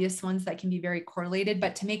obvious ones that can be very correlated,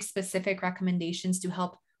 but to make specific recommendations to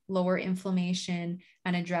help lower inflammation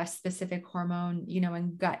and address specific hormone,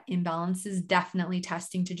 and gut imbalances, definitely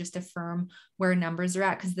testing to just affirm where numbers are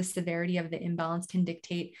at, because the severity of the imbalance can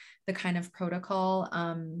dictate the kind of protocol.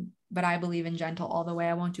 But I believe in gentle all the way.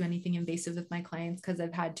 I won't do anything invasive with my clients because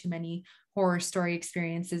I've had too many horror story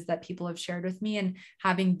experiences that people have shared with me, and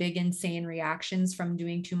having big, insane reactions from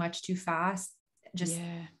doing too much too fast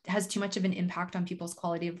has too much of an impact on people's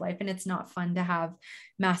quality of life. And it's not fun to have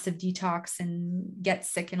massive detox and get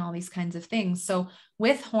sick and all these kinds of things. So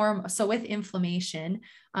with inflammation,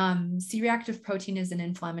 C-reactive protein is an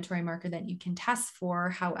inflammatory marker that you can test for.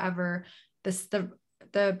 However,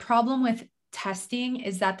 the problem with testing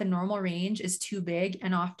is that the normal range is too big,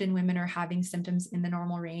 and often women are having symptoms in the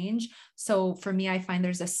normal range. So for me, I find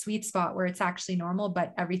there's a sweet spot where it's actually normal,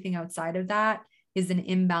 but everything outside of that is an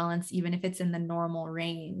imbalance, even if it's in the normal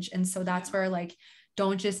range. And so that's where, like,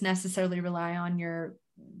 don't just necessarily rely on your,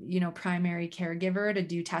 primary caregiver to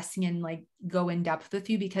do testing and like go in depth with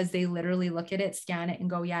you, because they literally look at it, scan it, and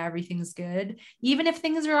go, yeah, everything's good. Even if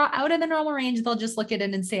things are out of the normal range, they'll just look at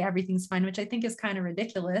it and say everything's fine, which I think is kind of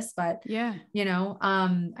ridiculous. But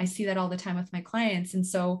I see that all the time with my clients. And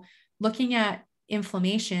so looking at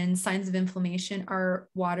inflammation, signs of inflammation are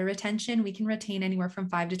water retention. We can retain anywhere from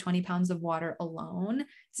 5 to 20 pounds of water alone.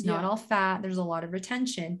 It's not all fat. There's a lot of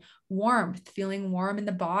retention. Warmth, feeling warm in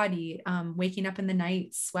the body, waking up in the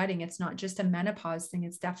night, sweating. It's not just a menopause thing.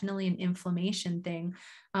 It's definitely an inflammation thing.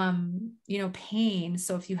 Pain.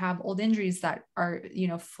 So if you have old injuries that are,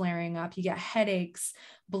 flaring up, you get headaches,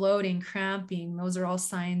 bloating, cramping, those are all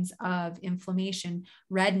signs of inflammation.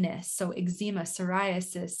 Redness. So eczema,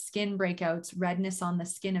 psoriasis, skin breakouts, redness on the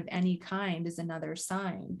skin of any kind is another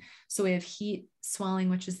sign. So we have heat, swelling,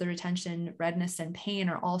 which is the retention, redness, and pain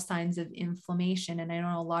are all signs of inflammation. And I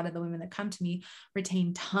know a lot of the women that come to me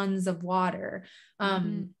retain tons of water.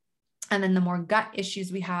 And then the more gut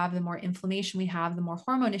issues we have, the more inflammation we have, the more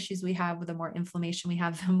hormone issues we have, the more inflammation we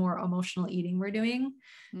have, the more emotional eating we're doing,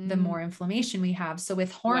 the more inflammation we have. So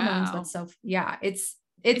with hormones,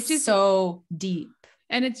 it's just so deep.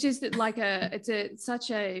 And it's just like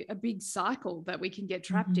such a big cycle that we can get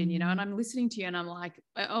trapped in, and I'm listening to you and I'm like,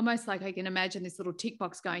 almost like I can imagine this little tick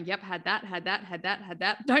box going, yep, had that.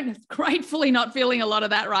 Gratefully not feeling a lot of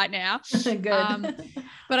that right now. Good.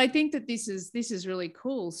 But I think that this is really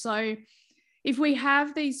cool. So if we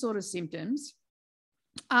have these sort of symptoms,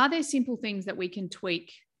 are there simple things that we can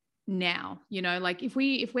tweak now? You know, like if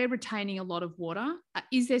we're retaining a lot of water,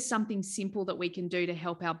 is there something simple that we can do to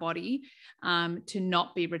help our body to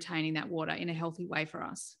not be retaining that water in a healthy way for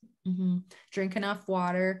us? Mm-hmm. Drink enough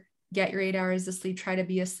water, get your 8 hours of sleep, try to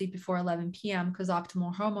be asleep before 11 p.m. because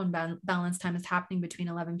optimal hormone balance time is happening between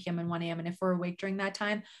 11 p.m. and 1 a.m. And if we're awake during that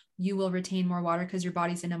time, you will retain more water because your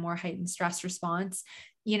body's in a more heightened stress response,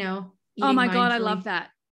 you know. Oh my God, I love that.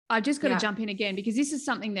 I've just got to Yeah. jump in again because this is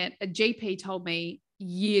something that a GP told me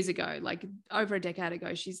years ago, like over a decade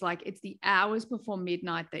ago. She's like, it's the hours before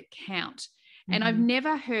midnight that count. And I've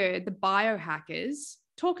never heard the biohackers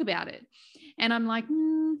talk about it. And I'm like,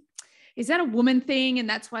 is that a woman thing? And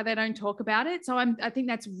that's why they don't talk about it. So I think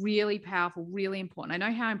that's really powerful, really important. I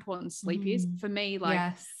know how important sleep is for me. Like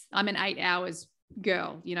Yes. I'm an 8 hours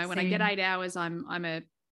girl, you know, when I get 8 hours, I'm a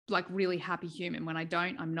like really happy human. When I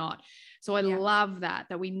don't, I'm not. So I love that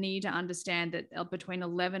we need to understand that between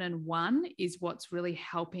 11 and 1 is what's really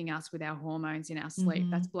helping us with our hormones in our sleep.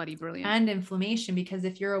 That's bloody brilliant. And inflammation, because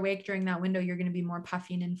if you're awake during that window, you're going to be more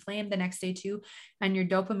puffy and inflamed the next day too. And your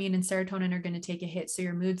dopamine and serotonin are going to take a hit. So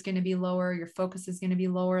your mood's going to be lower. Your focus is going to be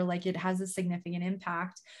lower. Like it has a significant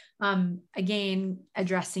impact. Again,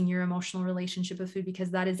 addressing your emotional relationship with food,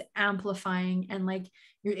 because that is amplifying and like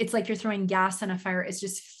it's like you're throwing gas on a fire. It's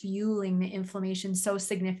just fueling the inflammation so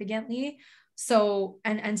significantly. So,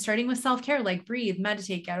 and starting with self-care, like breathe,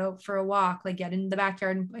 meditate, get out for a walk, like get in the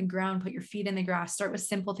backyard and ground, put your feet in the grass, start with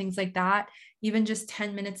simple things like that. Even just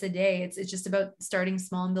 10 minutes a day. It's just about starting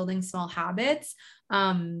small and building small habits.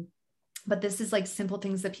 But this is like simple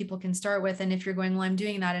things that people can start with. And if you're going, well, I'm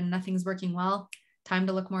doing that and nothing's working well, time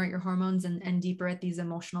to look more at your hormones and deeper at these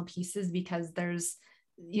emotional pieces, because there's,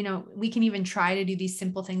 you know, we can even try to do these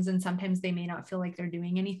simple things and sometimes they may not feel like they're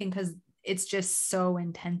doing anything because it's just so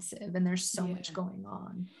intensive and there's so much going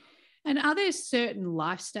on. And are there certain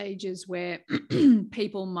life stages where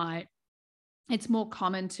people might, it's more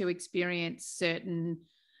common to experience certain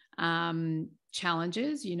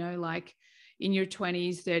challenges, you know, like in your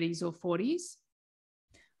 20s, 30s or 40s?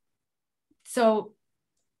 So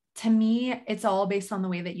to me, it's all based on the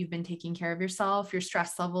way that you've been taking care of yourself, your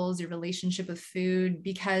stress levels, your relationship with food,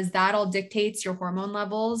 because that all dictates your hormone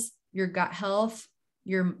levels, your gut health,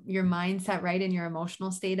 your mindset, right? And your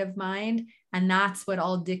emotional state of mind. And that's what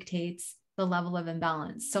all dictates the level of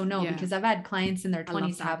imbalance. So no, because I've had clients in their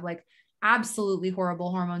 20s have like absolutely horrible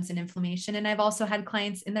hormones and inflammation. And I've also had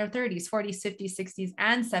clients in their 30s, 40s, 50s, 60s,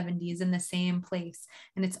 and 70s in the same place.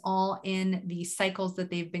 And it's all in the cycles that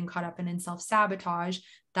they've been caught up in self-sabotage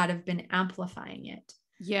that have been amplifying it.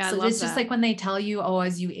 Yeah. So it's just like when they tell you, oh,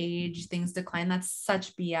 as you age, things decline, that's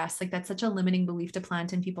such BS. Like that's such a limiting belief to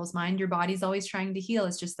plant in people's mind. Your body's always trying to heal.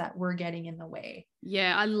 It's just that we're getting in the way.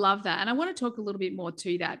 Yeah, I love that. And I want to talk a little bit more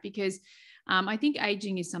to that because I think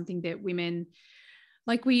aging is something that women,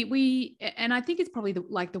 like we, and I think it's probably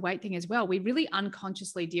the weight thing as well. We really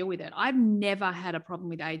unconsciously deal with it. I've never had a problem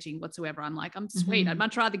with aging whatsoever. I'm like, I'm sweet. I'd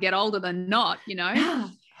much rather get older than not, you know?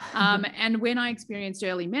 And when I experienced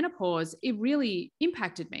early menopause, it really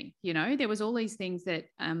impacted me. You know, there was all these things that,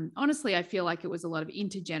 honestly, I feel like it was a lot of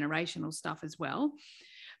intergenerational stuff as well,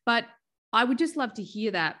 but I would just love to hear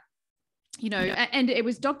that, you know, and it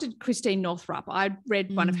was Dr. Christine Northrup. I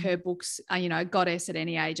read one of her books, you know, Goddess at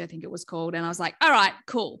Any Age, I think it was called. And I was like, all right,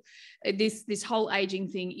 cool. This whole aging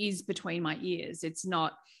thing is between my ears. It's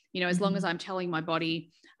not, you know, as long as I'm telling my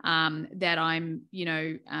body that I'm, you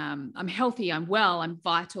know, I'm healthy, I'm well, I'm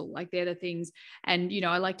vital, like they're the things. And, you know,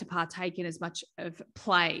 I like to partake in as much of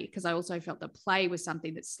play because I also felt that play was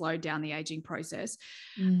something that slowed down the aging process.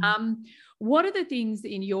 What are the things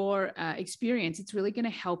that in your experience, it's really going to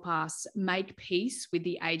help us make peace with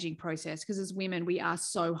the aging process? Because as women, we are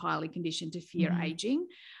so highly conditioned to fear aging.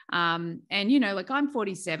 And, you know, like I'm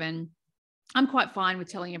 47, I'm quite fine with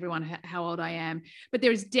telling everyone how old I am, but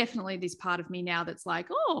there is definitely this part of me now that's like,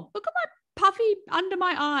 oh, look at my puffy under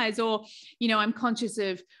my eyes, or, you know, I'm conscious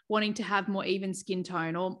of wanting to have more even skin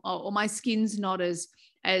tone, or my skin's not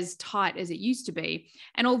as tight as it used to be.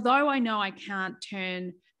 And although I know I can't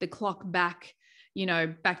turn the clock back, you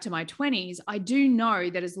know, back to my 20s, I do know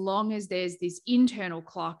that as long as there's this internal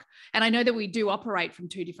clock, and I know that we do operate from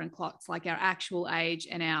two different clocks, like our actual age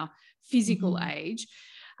and our physical age.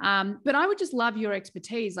 But I would just love your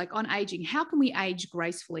expertise, like on aging. How can we age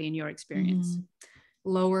gracefully in your experience?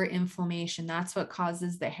 Lower inflammation. That's what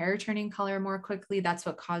causes the hair turning color more quickly. That's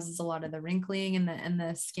what causes a lot of the wrinkling and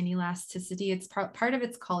the skin elasticity. It's part of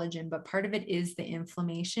it's collagen, but part of it is the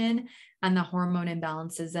inflammation and the hormone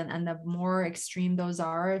imbalances. And the more extreme those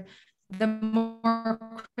are, the more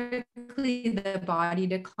quickly the body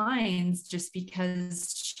declines just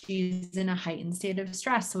because she's in a heightened state of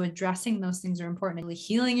stress. So addressing those things are important.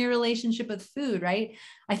 Healing your relationship with food, right?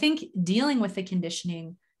 I think dealing with the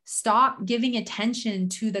conditioning, stop giving attention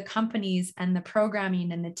to the companies and the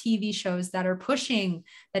programming and the TV shows that are pushing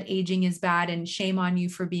that aging is bad and shame on you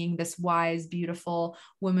for being this wise, beautiful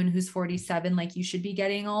woman who's 47. Like you should be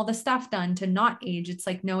getting all the stuff done to not age. It's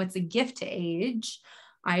like, no, it's a gift to age.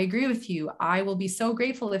 I agree with you. I will be so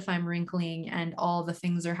grateful if I'm wrinkling and all the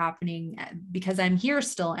things are happening because I'm here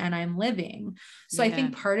still and I'm living. So I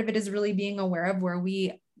think part of it is really being aware of where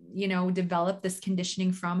we, you know, develop this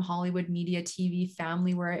conditioning from Hollywood media, TV,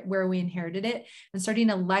 family, where we inherited it, and starting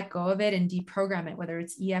to let go of it and deprogram it, whether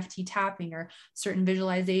it's EFT tapping or certain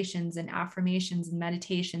visualizations and affirmations and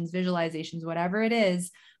meditations, visualizations, whatever it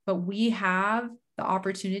is. But we have the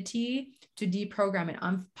opportunity to deprogram it,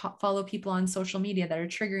 unfollow people on social media that are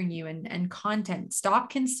triggering you, and content. Stop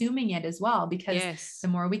consuming it as well, because the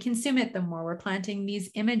more we consume it, the more we're planting these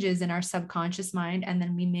images in our subconscious mind, and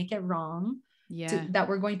then we make it wrong. That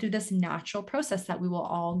we're going through this natural process that we will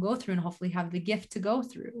all go through and hopefully have the gift to go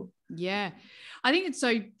through. Yeah. I think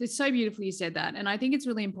it's so beautiful you said that. And I think it's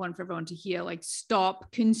really important for everyone to hear, like, stop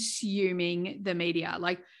consuming the media.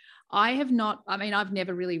 Like I've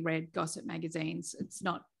never really read gossip magazines. It's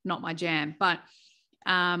not my jam, but,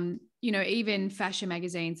 you know, even fashion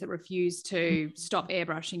magazines that refuse to stop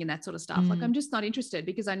airbrushing and that sort of stuff. Like I'm just not interested,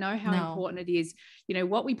 because I know how important it is. You know,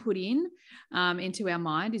 what we put in, into our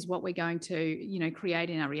mind is what we're going to, you know, create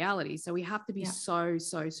in our reality. So we have to be so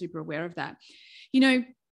super aware of that. You know,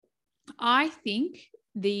 I think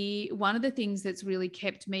one of the things that's really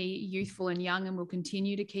kept me youthful and young and will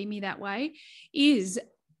continue to keep me that way is,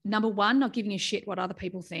 number one, not giving a shit what other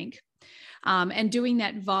people think, and doing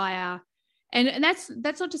that via, and that's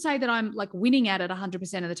not to say that I'm like winning at it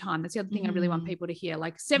 100% of the time. That's the other thing I really want people to hear.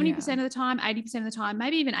 Like 70% of the time, 80% of the time,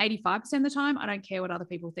 maybe even 85% of the time, I don't care what other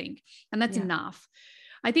people think. And that's enough.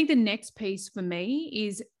 I think the next piece for me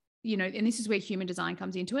is, you know, and this is where human design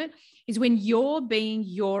comes into it, is when you're being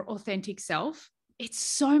your authentic self, it's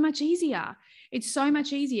so much easier. It's so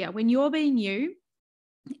much easier. When you're being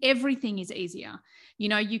everything is easier. You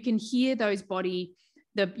know, you can hear those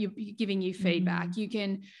you're giving you feedback. You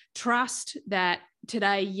can trust that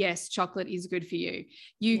today, yes, chocolate is good for you.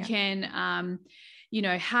 You can, you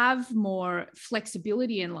know, have more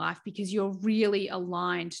flexibility in life because you're really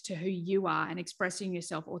aligned to who you are and expressing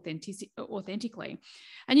yourself authentically.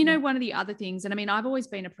 And, you know, one of the other things, and I mean, I've always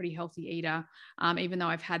been a pretty healthy eater, even though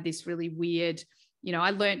I've had this really weird, you know, I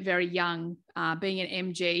learned very young, being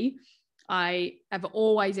an MG, I have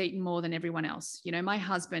always eaten more than everyone else. You know, my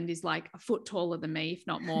husband is like a foot taller than me, if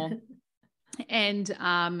not more.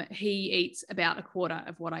 And he eats about a quarter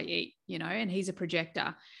of what I eat, you know, and he's a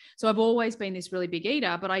projector. So I've always been this really big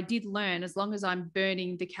eater, but I did learn, as long as I'm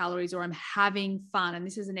burning the calories or I'm having fun, and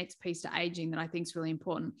this is the next piece to aging that I think is really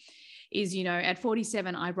important, is, you know, at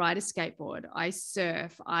 47, I ride a skateboard, I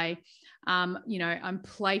surf, you know, I'm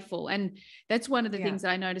playful. And that's one of the things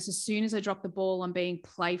that I notice. As soon as I drop the ball on being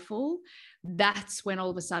playful, that's when all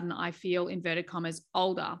of a sudden I feel, inverted commas,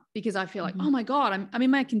 older, because I feel like, oh my God, I'm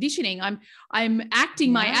in my conditioning. I'm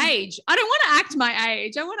acting my age. I don't want to act my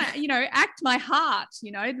age. I want to, you know, act my heart,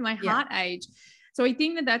 you know, my heart age. So I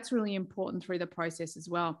think that that's really important through the process as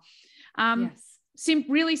well.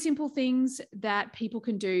 Really simple things that people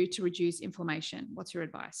can do to reduce inflammation. What's your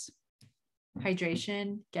advice?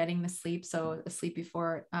 Hydration, getting the sleep. So sleep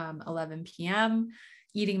before 11 p.m.,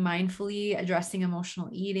 eating mindfully, addressing emotional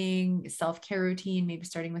eating, self-care routine, maybe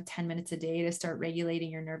starting with 10 minutes a day to start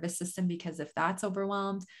regulating your nervous system, because if that's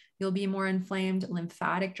overwhelmed, you'll be more inflamed.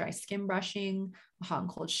 Lymphatic, dry skin brushing, a hot and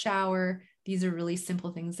cold shower. These are really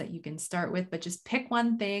simple things that you can start with, but just pick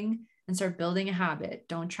one thing and start building a habit.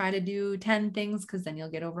 Don't try to do 10 things, because then you'll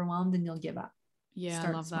get overwhelmed and you'll give up. Yeah,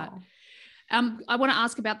 I love that. I want to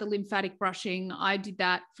ask about the lymphatic brushing. I did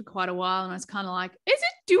that for quite a while, and I was kind of like, is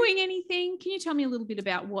it doing anything? Can you tell me a little bit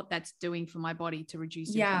about what that's doing for my body to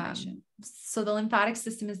reduce inflammation? So the lymphatic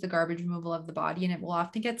system is the garbage removal of the body, and it will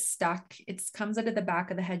often get stuck. It comes out of the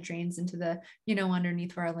back of the head, drains into the, you know,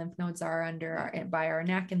 underneath where our lymph nodes are, by our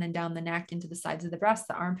neck, and then down the neck into the sides of the breast,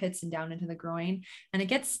 the armpits, and down into the groin. And it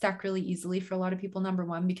gets stuck really easily for a lot of people. Number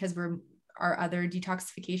one, because our other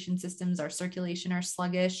detoxification systems, our circulation are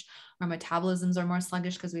sluggish, our metabolisms are more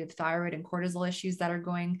sluggish because we have thyroid and cortisol issues that are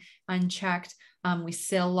going unchecked. We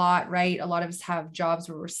sit a lot, right? A lot of us have jobs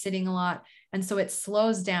where we're sitting a lot. And so it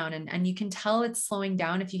slows down, and you can tell it's slowing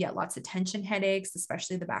down if you get lots of tension headaches,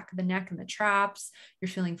 especially the back of the neck and the traps. You're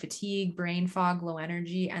feeling fatigue, brain fog, low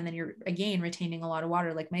energy, and then you're again retaining a lot of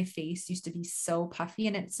water. Like my face used to be so puffy,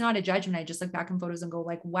 and it's not a judgment. I just look back in photos and go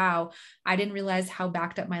like, wow, I didn't realize how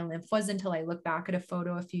backed up my lymph was until I look back at a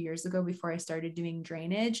photo a few years ago before I started doing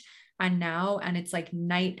drainage. And it's like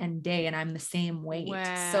night and day, and I'm the same weight.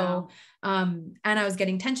 Wow. So, and I was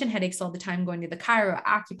getting tension headaches all the time, going to the chiro,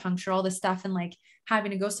 acupuncture, all this stuff, and like having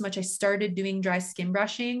to go so much. I started doing dry skin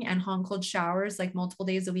brushing and hot and cold showers like multiple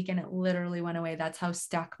days a week, and it literally went away. That's how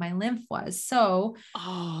stuck my lymph was. So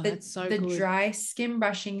that's so the good. dry skin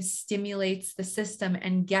brushing stimulates the system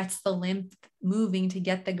and gets the lymph moving to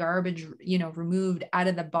get the garbage, removed out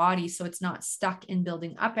of the body. So it's not stuck and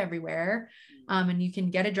building up everywhere. And you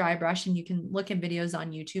can get a dry brush, and you can look at videos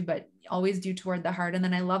on YouTube, but always do toward the heart. And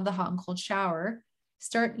then I love the hot and cold shower.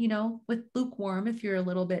 Start, with lukewarm if you're a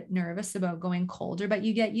little bit nervous about going colder, but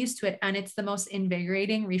you get used to it. And it's the most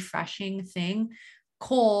invigorating, refreshing thing.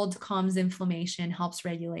 Cold calms inflammation, helps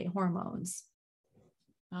regulate hormones.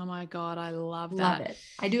 Oh my God. I love that. Love it.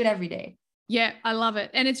 I do it every day. Yeah, I love it.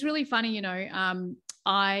 And it's really funny,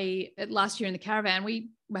 last year in the caravan,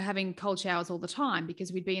 we were having cold showers all the time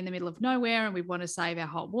because we'd be in the middle of nowhere and we'd want to save our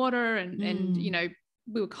hot water. And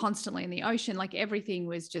we were constantly in the ocean, like everything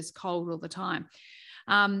was just cold all the time.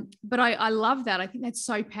 But I love that. I think that's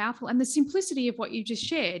so powerful. And the simplicity of what you just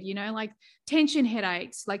shared, like tension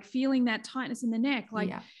headaches, like feeling that tightness in the neck,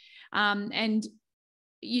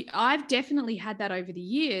 I've definitely had that over the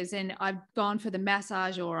years, and I've gone for the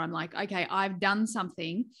massage, or I'm like, okay, I've done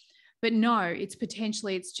something, but no,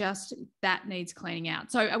 it's just that needs cleaning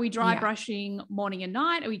out. So are we dry brushing morning and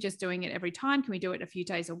night? Are we just doing it every time? Can we do it a few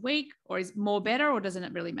days a week, or is more better, or doesn't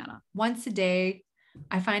it really matter? Once a day.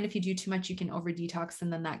 I find if you do too much, you can over detox,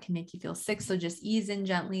 and then that can make you feel sick. So just ease in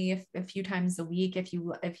gently a few times a week. If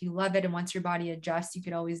you love it, and once your body adjusts, you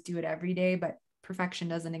could always do it every day, but perfection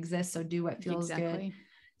doesn't exist. So do what feels good.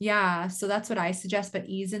 Yeah. So that's what I suggest, but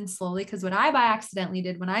ease in slowly. Cause what I by accidentally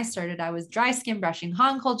did when I started, I was dry skin brushing,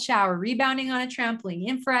 hot and cold shower, rebounding on a trampoline,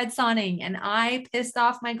 infrared sauning, and I pissed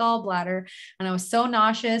off my gallbladder, and I was so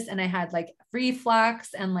nauseous, and I had like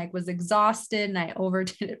reflux and like was exhausted, and I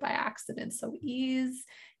overdid it by accident. So ease.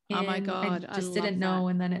 Oh my God. I just didn't know.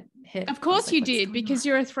 And then it hit. Of course you did, because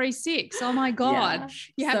you're a 3-6. Oh my God.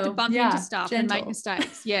 You have to bump into stuff and make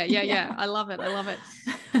mistakes. Yeah. I love it.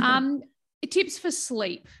 Tips for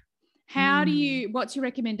sleep. What's your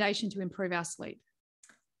recommendation to improve our sleep?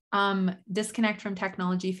 Disconnect from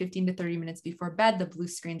technology 15 to 30 minutes before bed. The blue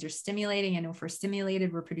screens are stimulating. And if we're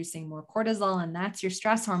stimulated, we're producing more cortisol, and that's your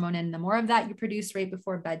stress hormone. And the more of that you produce right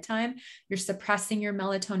before bedtime, you're suppressing your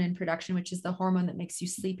melatonin production, which is the hormone that makes you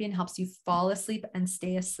sleepy and helps you fall asleep and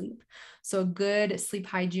stay asleep. So a good sleep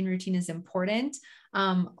hygiene routine is important.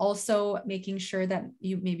 Also making sure that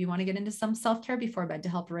you maybe want to get into some self-care before bed to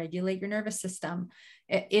help regulate your nervous system.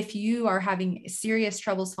 If you are having serious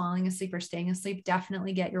troubles falling asleep or staying asleep,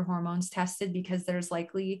 definitely get your hormones tested, because there's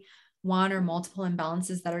likely one or multiple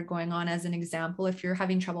imbalances that are going on. As an example, if you're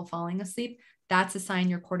having trouble falling asleep, that's a sign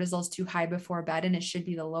your cortisol is too high before bed, and it should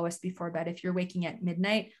be the lowest before bed. If you're waking at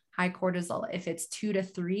midnight, high cortisol. If it's 2 to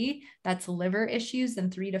 3, that's liver issues,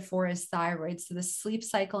 and 3 to 4 is thyroid. So the sleep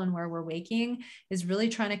cycle and where we're waking is really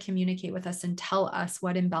trying to communicate with us and tell us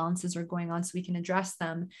what imbalances are going on so we can address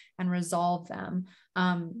them and resolve them.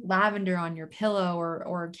 Lavender on your pillow,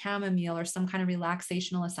 or chamomile, or some kind of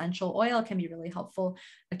relaxational essential oil can be really helpful.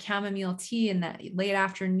 A chamomile tea in that late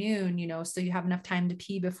afternoon, so you have enough time to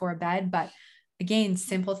pee before bed. But again,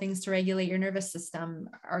 simple things to regulate your nervous system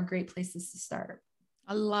are great places to start.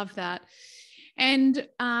 I love that. And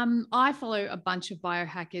I follow a bunch of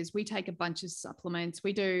biohackers. We take a bunch of supplements.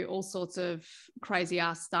 We do all sorts of crazy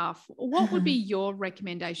ass stuff. What would be your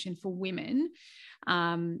recommendation for women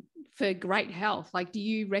for great health? Like, do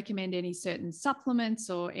you recommend any certain supplements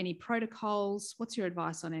or any protocols? What's your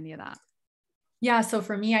advice on any of that? Yeah. So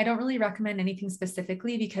for me, I don't really recommend anything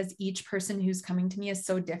specifically, because each person who's coming to me is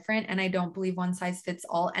so different. And I don't believe one size fits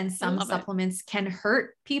all. And some supplements can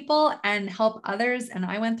hurt people and help others. And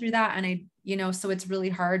I went through that, and so it's really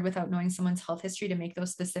hard without knowing someone's health history to make those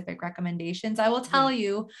specific recommendations. I will tell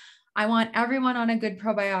you, I want everyone on a good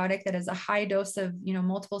probiotic that is a high dose of,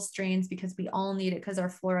 multiple strains, because we all need it, because our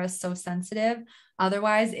flora is so sensitive.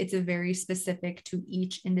 Otherwise, it's a very specific to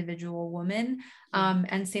each individual woman.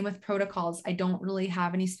 And same with protocols. I don't really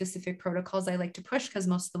have any specific protocols I like to push because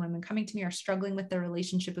most of the women coming to me are struggling with their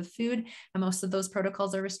relationship with food. And most of those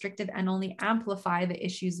protocols are restrictive and only amplify the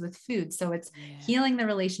issues with food. So it's healing the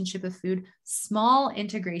relationship with food, small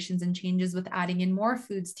integrations and changes with adding in more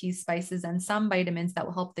foods, teas, spices, and some vitamins that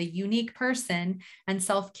will help the unique person, and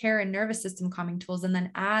self-care and nervous system calming tools. And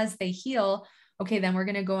then as they heal, okay, then we're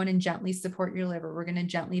going to go in and gently support your liver. We're going to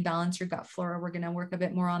gently balance your gut flora. We're going to work a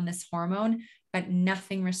bit more on this hormone, but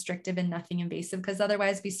nothing restrictive and nothing invasive, because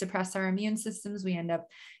otherwise we suppress our immune systems. We end up,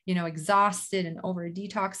 exhausted and over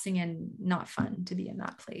detoxing, and not fun to be in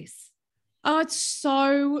that place. Oh, it's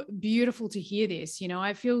so beautiful to hear this.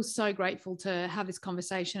 I feel so grateful to have this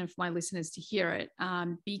conversation and for my listeners to hear it,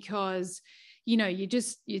 because,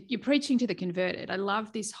 you're preaching to the converted. I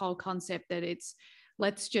love this whole concept that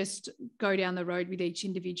let's just go down the road with each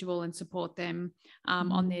individual and support them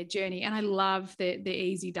on their journey. And I love the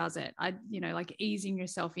easy does it. Like easing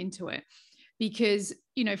yourself into it, because,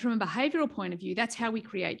 from a behavioral point of view, that's how we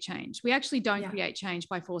create change. We actually don't create change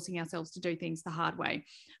by forcing ourselves to do things the hard way.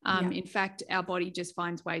 In fact, our body just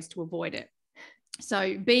finds ways to avoid it.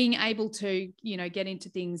 So being able to, get into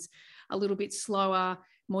things a little bit slower,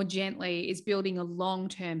 more gently, is building a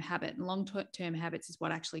long-term habit, and long-term habits is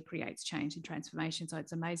what actually creates change and transformation. So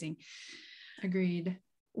it's amazing. Agreed.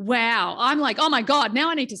 Wow. I'm like, oh my God, now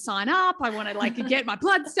I need to sign up. I want to get my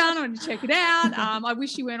bloods done. I want to check it out. I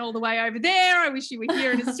wish you went all the way over there. I wish you were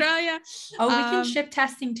here in Australia. Oh, we can ship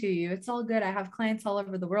testing to you. It's all good. I have clients all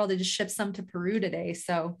over the world. I just shipped some to Peru today.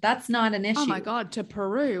 So that's not an issue. Oh my God, to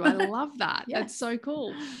Peru. I love that. Yes. That's so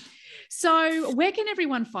cool. So where can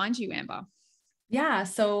everyone find you, Amber? Yeah.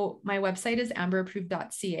 So my website is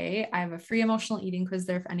amberapproved.ca. I have a free emotional eating quiz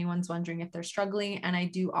there if anyone's wondering if they're struggling. And I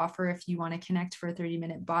do offer, if you want to connect for a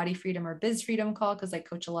 30-minute body freedom or biz freedom call, because I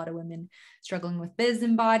coach a lot of women struggling with biz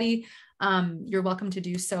and body, you're welcome to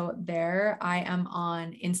do so there. I am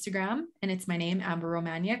on Instagram, and it's my name, Amber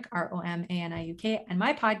Romaniuk, Romaniuk. And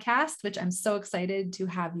my podcast, which I'm so excited to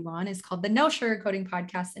have you on, is called the No Sugarcoating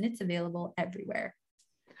Podcast, and it's available everywhere.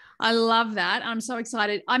 I love that. I'm so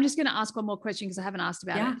excited. I'm just going to ask one more question because I haven't asked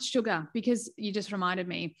about it. Sugar, because you just reminded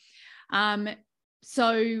me.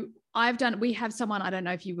 So we have someone, I don't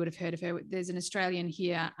know if you would have heard of her. There's an Australian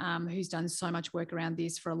here who's done so much work around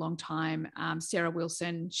this for a long time. Sarah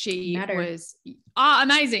Wilson, she was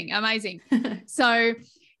amazing. So,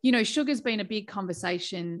 sugar's been a big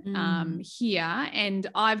conversation here, and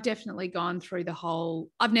I've definitely gone through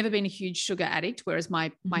I've never been a huge sugar addict, whereas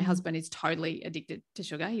my husband is totally addicted to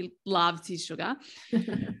sugar. He loves his sugar.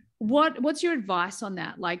 What's your advice on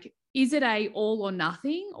that? Like, is it a all or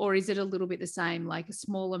nothing, or is it a little bit the same? Like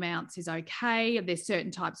small amounts is okay. There's certain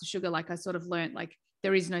types of sugar. Like I sort of learned, like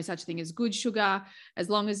there is no such thing as good sugar, as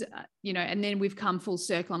long as, and then we've come full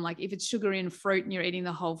circle. I'm like, if it's sugar in fruit and you're eating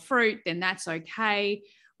the whole fruit, then that's okay.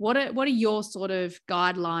 What are your sort of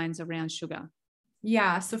guidelines around sugar?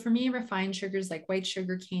 Yeah. So for me, refined sugars like white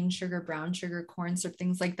sugar, cane sugar, brown sugar, corn syrup,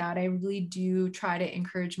 things like that, I really do try to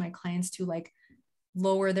encourage my clients to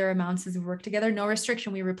lower their amounts as we work together. No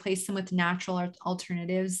restriction. We replace them with natural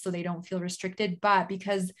alternatives so they don't feel restricted. But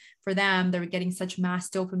because for them, they're getting such mass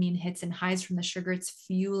dopamine hits and highs from the sugar, it's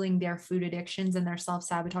fueling their food addictions and their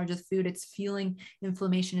self-sabotage with food. It's fueling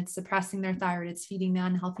inflammation. It's suppressing their thyroid. It's feeding the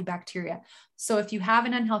unhealthy bacteria. So if you have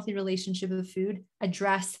an unhealthy relationship with food,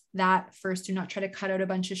 address that first. Do not try to cut out a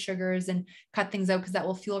bunch of sugars and cut things out, because that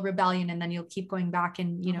will fuel rebellion. And then you'll keep going back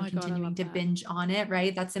and, continuing to binge on it,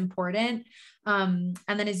 right? That's important. And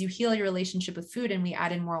then as you heal your relationship with food and we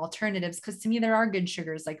add in more alternatives, because to me, there are good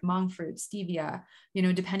sugars like monk fruit, stevia,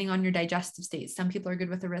 depending on your digestive state. Some people are good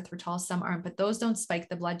with erythritol, some aren't, but those don't spike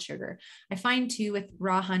the blood sugar. I find too with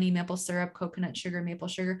raw honey, maple syrup, coconut sugar, maple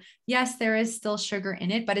sugar, yes, there is still sugar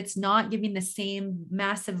in it, but it's not giving the same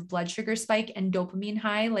massive blood sugar spike and dopamine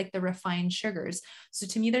high like the refined sugars. So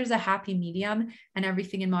to me, there's a happy medium, and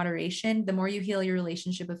everything in moderation. The more you heal your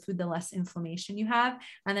relationship with food, the less inflammation you have.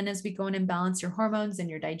 And then as we go in and balance your hormones and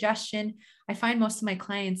your digestion, I find most of my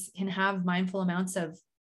clients can have mindful amounts of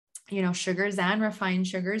sugars and refined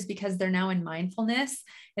sugars because they're now in mindfulness.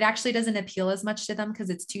 It actually doesn't appeal as much to them because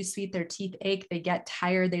it's too sweet. Their teeth ache, they get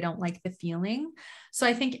tired, they don't like the feeling. So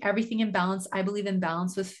I think everything in balance. I believe in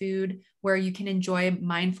balance with food, where you can enjoy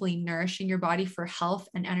mindfully nourishing your body for health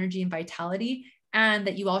and energy and vitality, and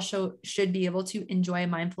that you also should be able to enjoy a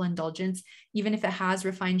mindful indulgence, even if it has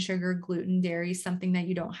refined sugar, gluten, dairy, something that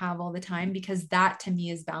you don't have all the time, because that to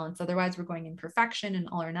me is balance. Otherwise, we're going in perfection and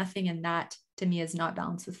all or nothing. And that to me is not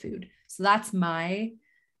balance with food. So that's my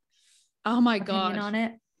opinion on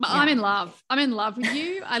it. I'm in love. I'm in love with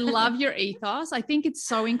you. I love your ethos. I think it's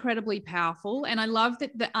so incredibly powerful. And I love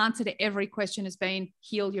that the answer to every question has been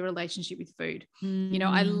heal your relationship with food. You know,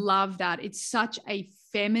 I love that. It's such a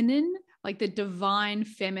feminine, like the divine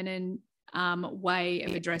feminine way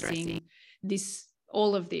of addressing this,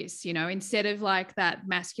 all of this, you know, instead of like that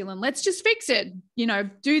masculine, let's just fix it, you know,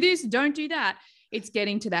 do this, don't do that. It's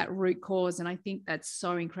getting to that root cause. And I think that's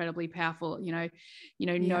so incredibly powerful, no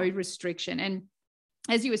restriction. And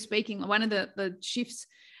as you were speaking, one of the shifts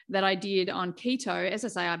that I did on keto, as I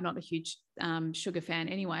say, I'm not a huge sugar fan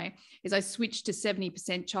anyway, is I switched to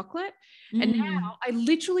 70% chocolate. And now I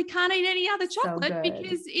literally can't eat any other chocolate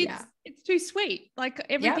because it's too sweet. Like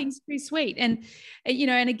everything's too sweet. And,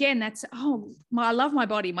 and again, that's, I love my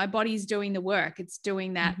body. My body's doing the work. It's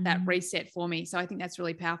doing that reset for me. So I think that's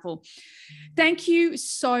really powerful. Thank you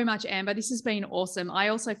so much, Amber. This has been awesome. I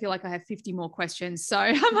also feel like I have 50 more questions, so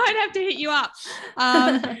I might have to hit you up.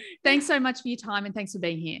 Thanks so much for your time, and thanks for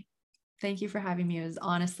being here. Thank you for having me. It was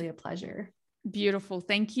honestly a pleasure. Beautiful.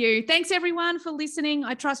 Thank you. Thanks everyone for listening.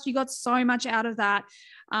 I trust you got so much out of that.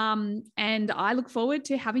 And I look forward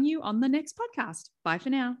to having you on the next podcast. Bye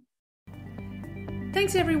for now.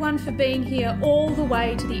 Thanks everyone for being here all the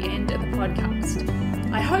way to the end of the podcast.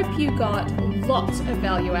 I hope you got lots of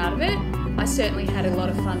value out of it. I certainly had a lot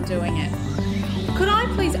of fun doing it. Could I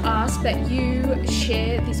please ask that you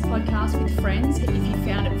share this podcast with friends if you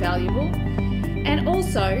found it valuable? And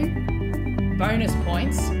also, bonus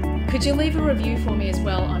points, could you leave a review for me as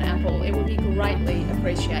well on Apple? It would be greatly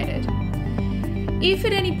appreciated. If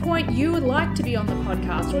at any point you would like to be on the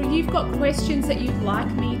podcast, or you've got questions that you'd like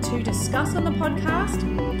me to discuss on the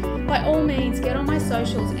podcast, by all means get on my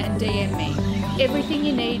socials and DM me. Everything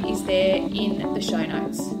you need is there in the show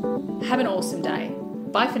notes. Have an awesome day.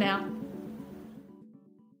 Bye for now.